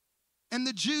 And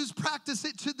the Jews practice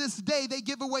it to this day. They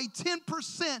give away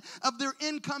 10% of their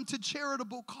income to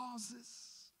charitable causes.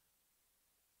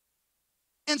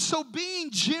 And so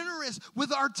being generous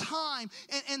with our time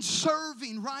and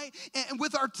serving, right? And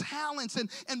with our talents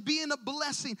and being a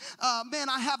blessing. Man,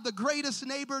 I have the greatest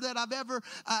neighbor that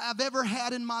I've ever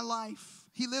had in my life.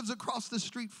 He lives across the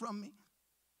street from me.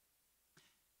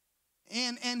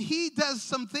 And he does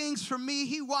some things for me.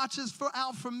 He watches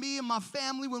out for me and my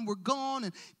family when we're gone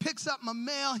and picks up my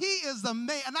mail. He is the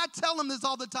man. And I tell him this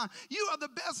all the time. You are the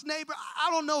best neighbor. I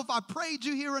don't know if I prayed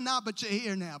you here or not, but you're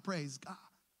here now. Praise God.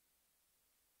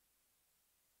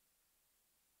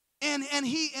 And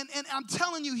I'm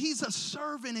telling you, he's a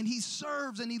servant and he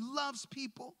serves and he loves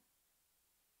people.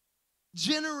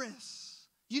 Generous.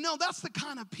 You know, that's the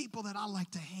kind of people that I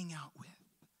like to hang out with.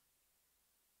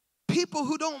 People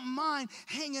who don't mind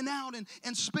hanging out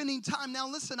and spending time. Now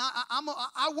listen,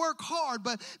 I work hard,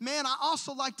 but man, I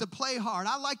also like to play hard.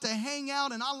 I like to hang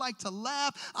out and I like to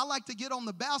laugh. I like to get on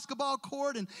the basketball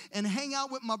court and hang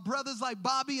out with my brothers like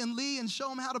Bobby and Lee and show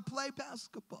them how to play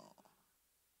basketball.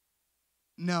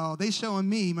 No, they showing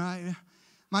me.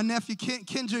 My nephew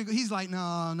Kendrick, he's like,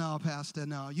 no, Pastor,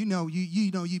 no. You know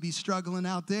you be struggling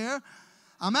out there.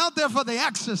 I'm out there for the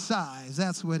exercise.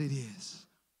 That's what it is.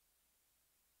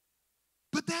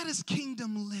 But that is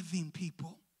kingdom living,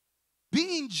 people.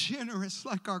 Being generous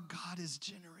like our God is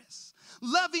generous.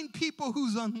 Loving people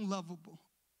who's unlovable.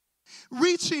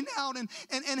 Reaching out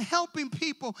and helping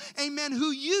people, amen,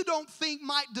 who you don't think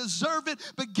might deserve it.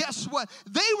 But guess what?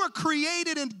 They were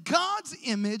created in God's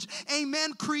image,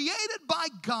 amen, created by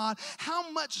God.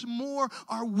 How much more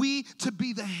are we to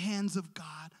be the hands of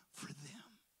God for them?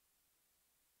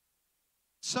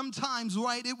 Sometimes,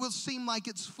 right, it will seem like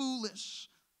it's foolish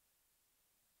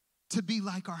to be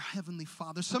like our Heavenly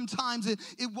Father. Sometimes it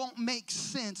won't make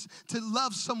sense to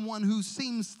love someone who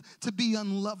seems to be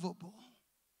unlovable.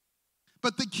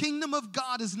 But the kingdom of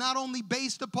God is not only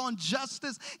based upon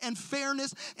justice and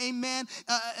fairness, amen,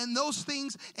 and those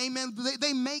things, amen,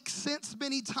 they make sense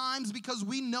many times because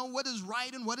we know what is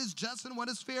right and what is just and what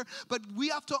is fair. But we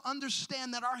have to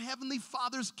understand that our Heavenly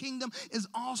Father's kingdom is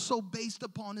also based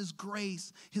upon His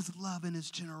grace, His love, and His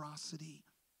generosity.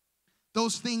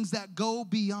 Those things that go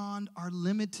beyond our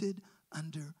limited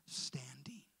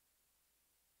understanding.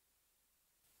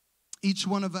 Each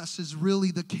one of us is really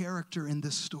the character in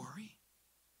this story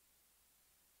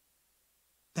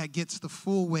that gets the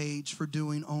full wage for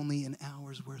doing only an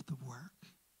hour's worth of work.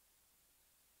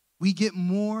 We get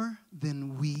more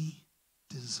than we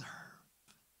deserve.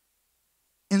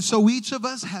 And so each of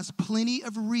us has plenty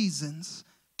of reasons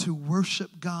to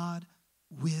worship God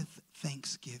with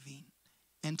thanksgiving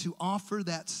and to offer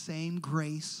that same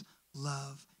grace,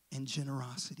 love, and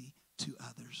generosity to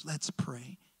others. Let's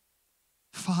pray.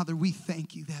 Father, we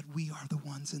thank you that we are the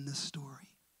ones in this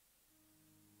story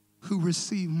who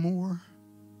receive more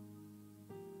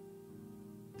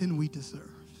than we deserve.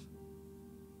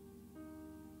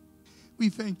 We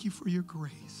thank you for your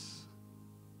grace.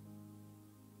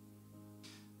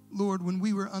 Lord, when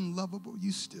we were unlovable,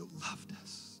 you still loved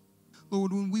us.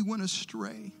 Lord, when we went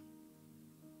astray,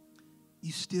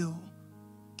 you still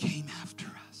came after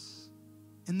us.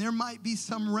 And there might be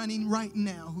some running right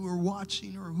now who are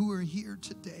watching or who are here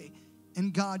today.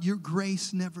 And God, your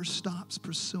grace never stops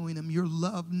pursuing them. Your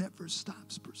love never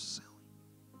stops pursuing.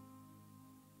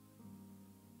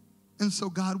 And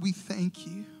so, God, we thank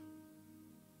you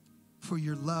for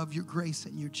your love, your grace,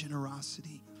 and your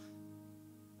generosity.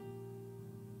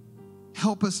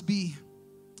 Help us be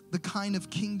the kind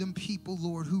of kingdom people,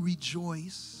 Lord, who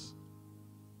rejoice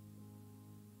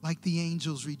like the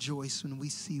angels rejoice when we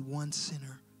see one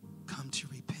sinner come to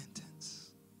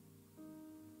repentance.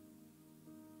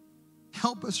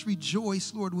 Help us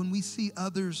rejoice, Lord, when we see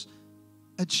others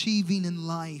achieving in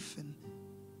life and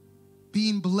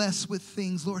being blessed with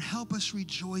things. Lord, help us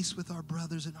rejoice with our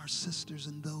brothers and our sisters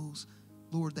and those,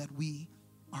 Lord, that we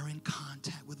are in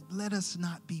contact with. Let us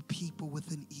not be people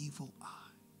with an evil eye.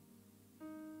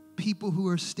 People who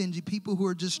are stingy, people who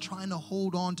are just trying to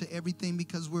hold on to everything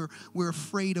because we're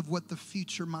afraid of what the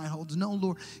future might hold. No,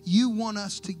 Lord, you want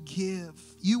us to give.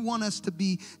 You want us to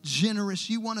be generous.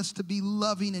 You want us to be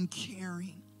loving and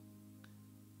caring.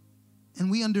 And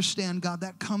we understand, God,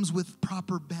 that comes with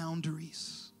proper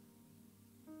boundaries.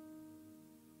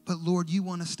 But Lord, you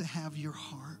want us to have your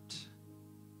heart.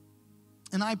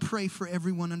 And I pray for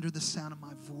everyone under the sound of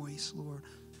my voice, Lord.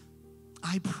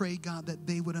 I pray, God, that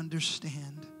they would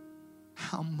understand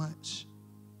how much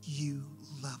you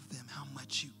love them, how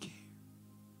much you care,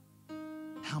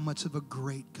 how much of a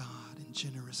great God and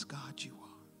generous God you are.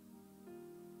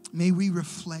 May we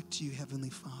reflect you, Heavenly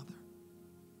Father.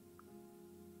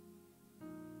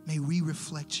 May we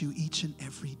reflect you each and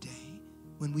every day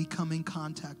when we come in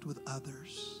contact with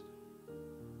others.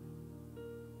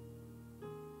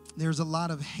 There's a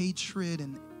lot of hatred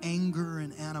and anger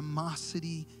and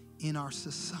animosity in our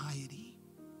society.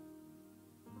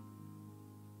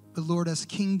 But Lord, as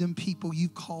kingdom people,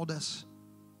 you've called us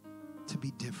to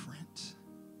be different.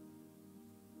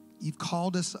 You've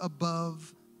called us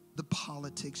above the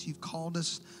politics. You've called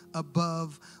us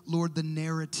above, Lord, the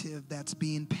narrative that's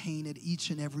being painted each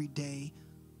and every day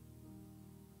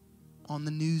on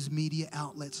the news media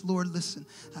outlets. Lord, listen,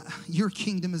 your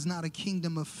kingdom is not a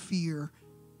kingdom of fear,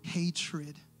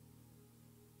 hatred,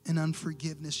 and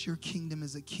unforgiveness. Your kingdom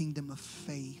is a kingdom of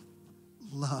faith,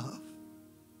 love,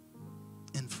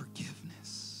 and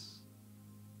forgiveness.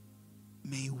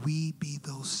 May we be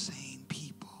those same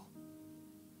people.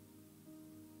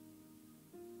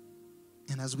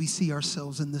 And as we see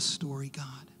ourselves in this story,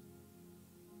 God,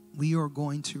 we are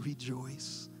going to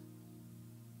rejoice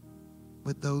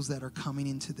with those that are coming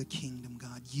into the kingdom,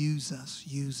 God. Use us,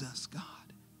 God.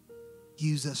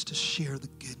 Use us to share the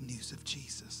good news of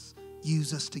Jesus.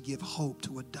 Use us to give hope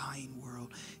to a dying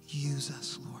world. Use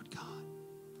us, Lord God,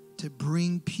 to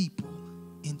bring people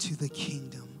into the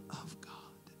kingdom of God.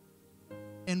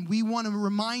 And we want to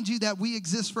remind you that we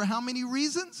exist for how many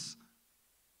reasons?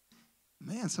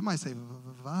 Man, somebody say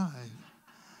 5.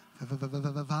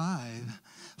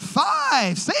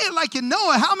 5. Say it like you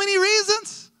know it. How many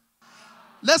reasons?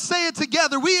 Let's say it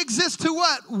together. We exist to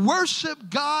what? Worship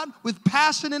God with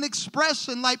passion and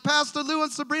expression, like Pastor Lou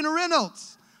and Sabrina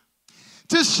Reynolds.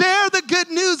 To share the good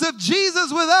news of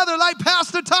Jesus with others, like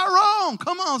Pastor Tyrone.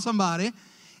 Come on, somebody.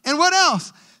 And what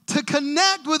else? To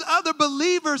connect with other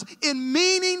believers in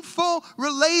meaningful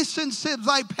relationships,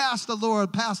 like Pastor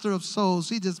Lord, pastor of souls.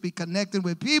 He just be connected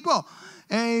with people.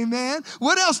 Amen.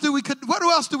 What else do we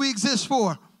exist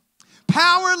for?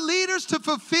 Power leaders to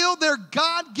fulfill their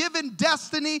God-given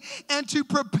destiny and to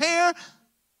prepare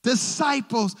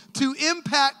disciples to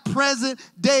impact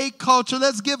present-day culture.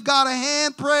 Let's give God a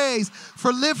hand praise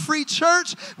for Live Free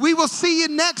Church. We will see you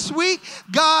next week.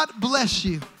 God bless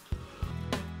you.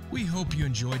 We hope you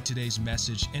enjoyed today's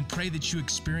message and pray that you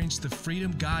experience the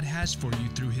freedom God has for you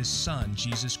through His Son,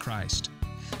 Jesus Christ.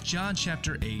 John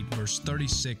chapter 8, verse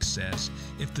 36 says,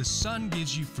 "If the Son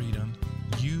gives you freedom,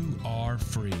 you are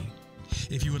free."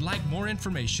 If you would like more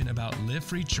information about Live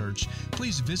Free Church,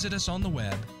 please visit us on the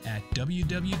web at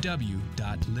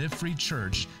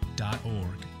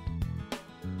www.livefreechurch.org.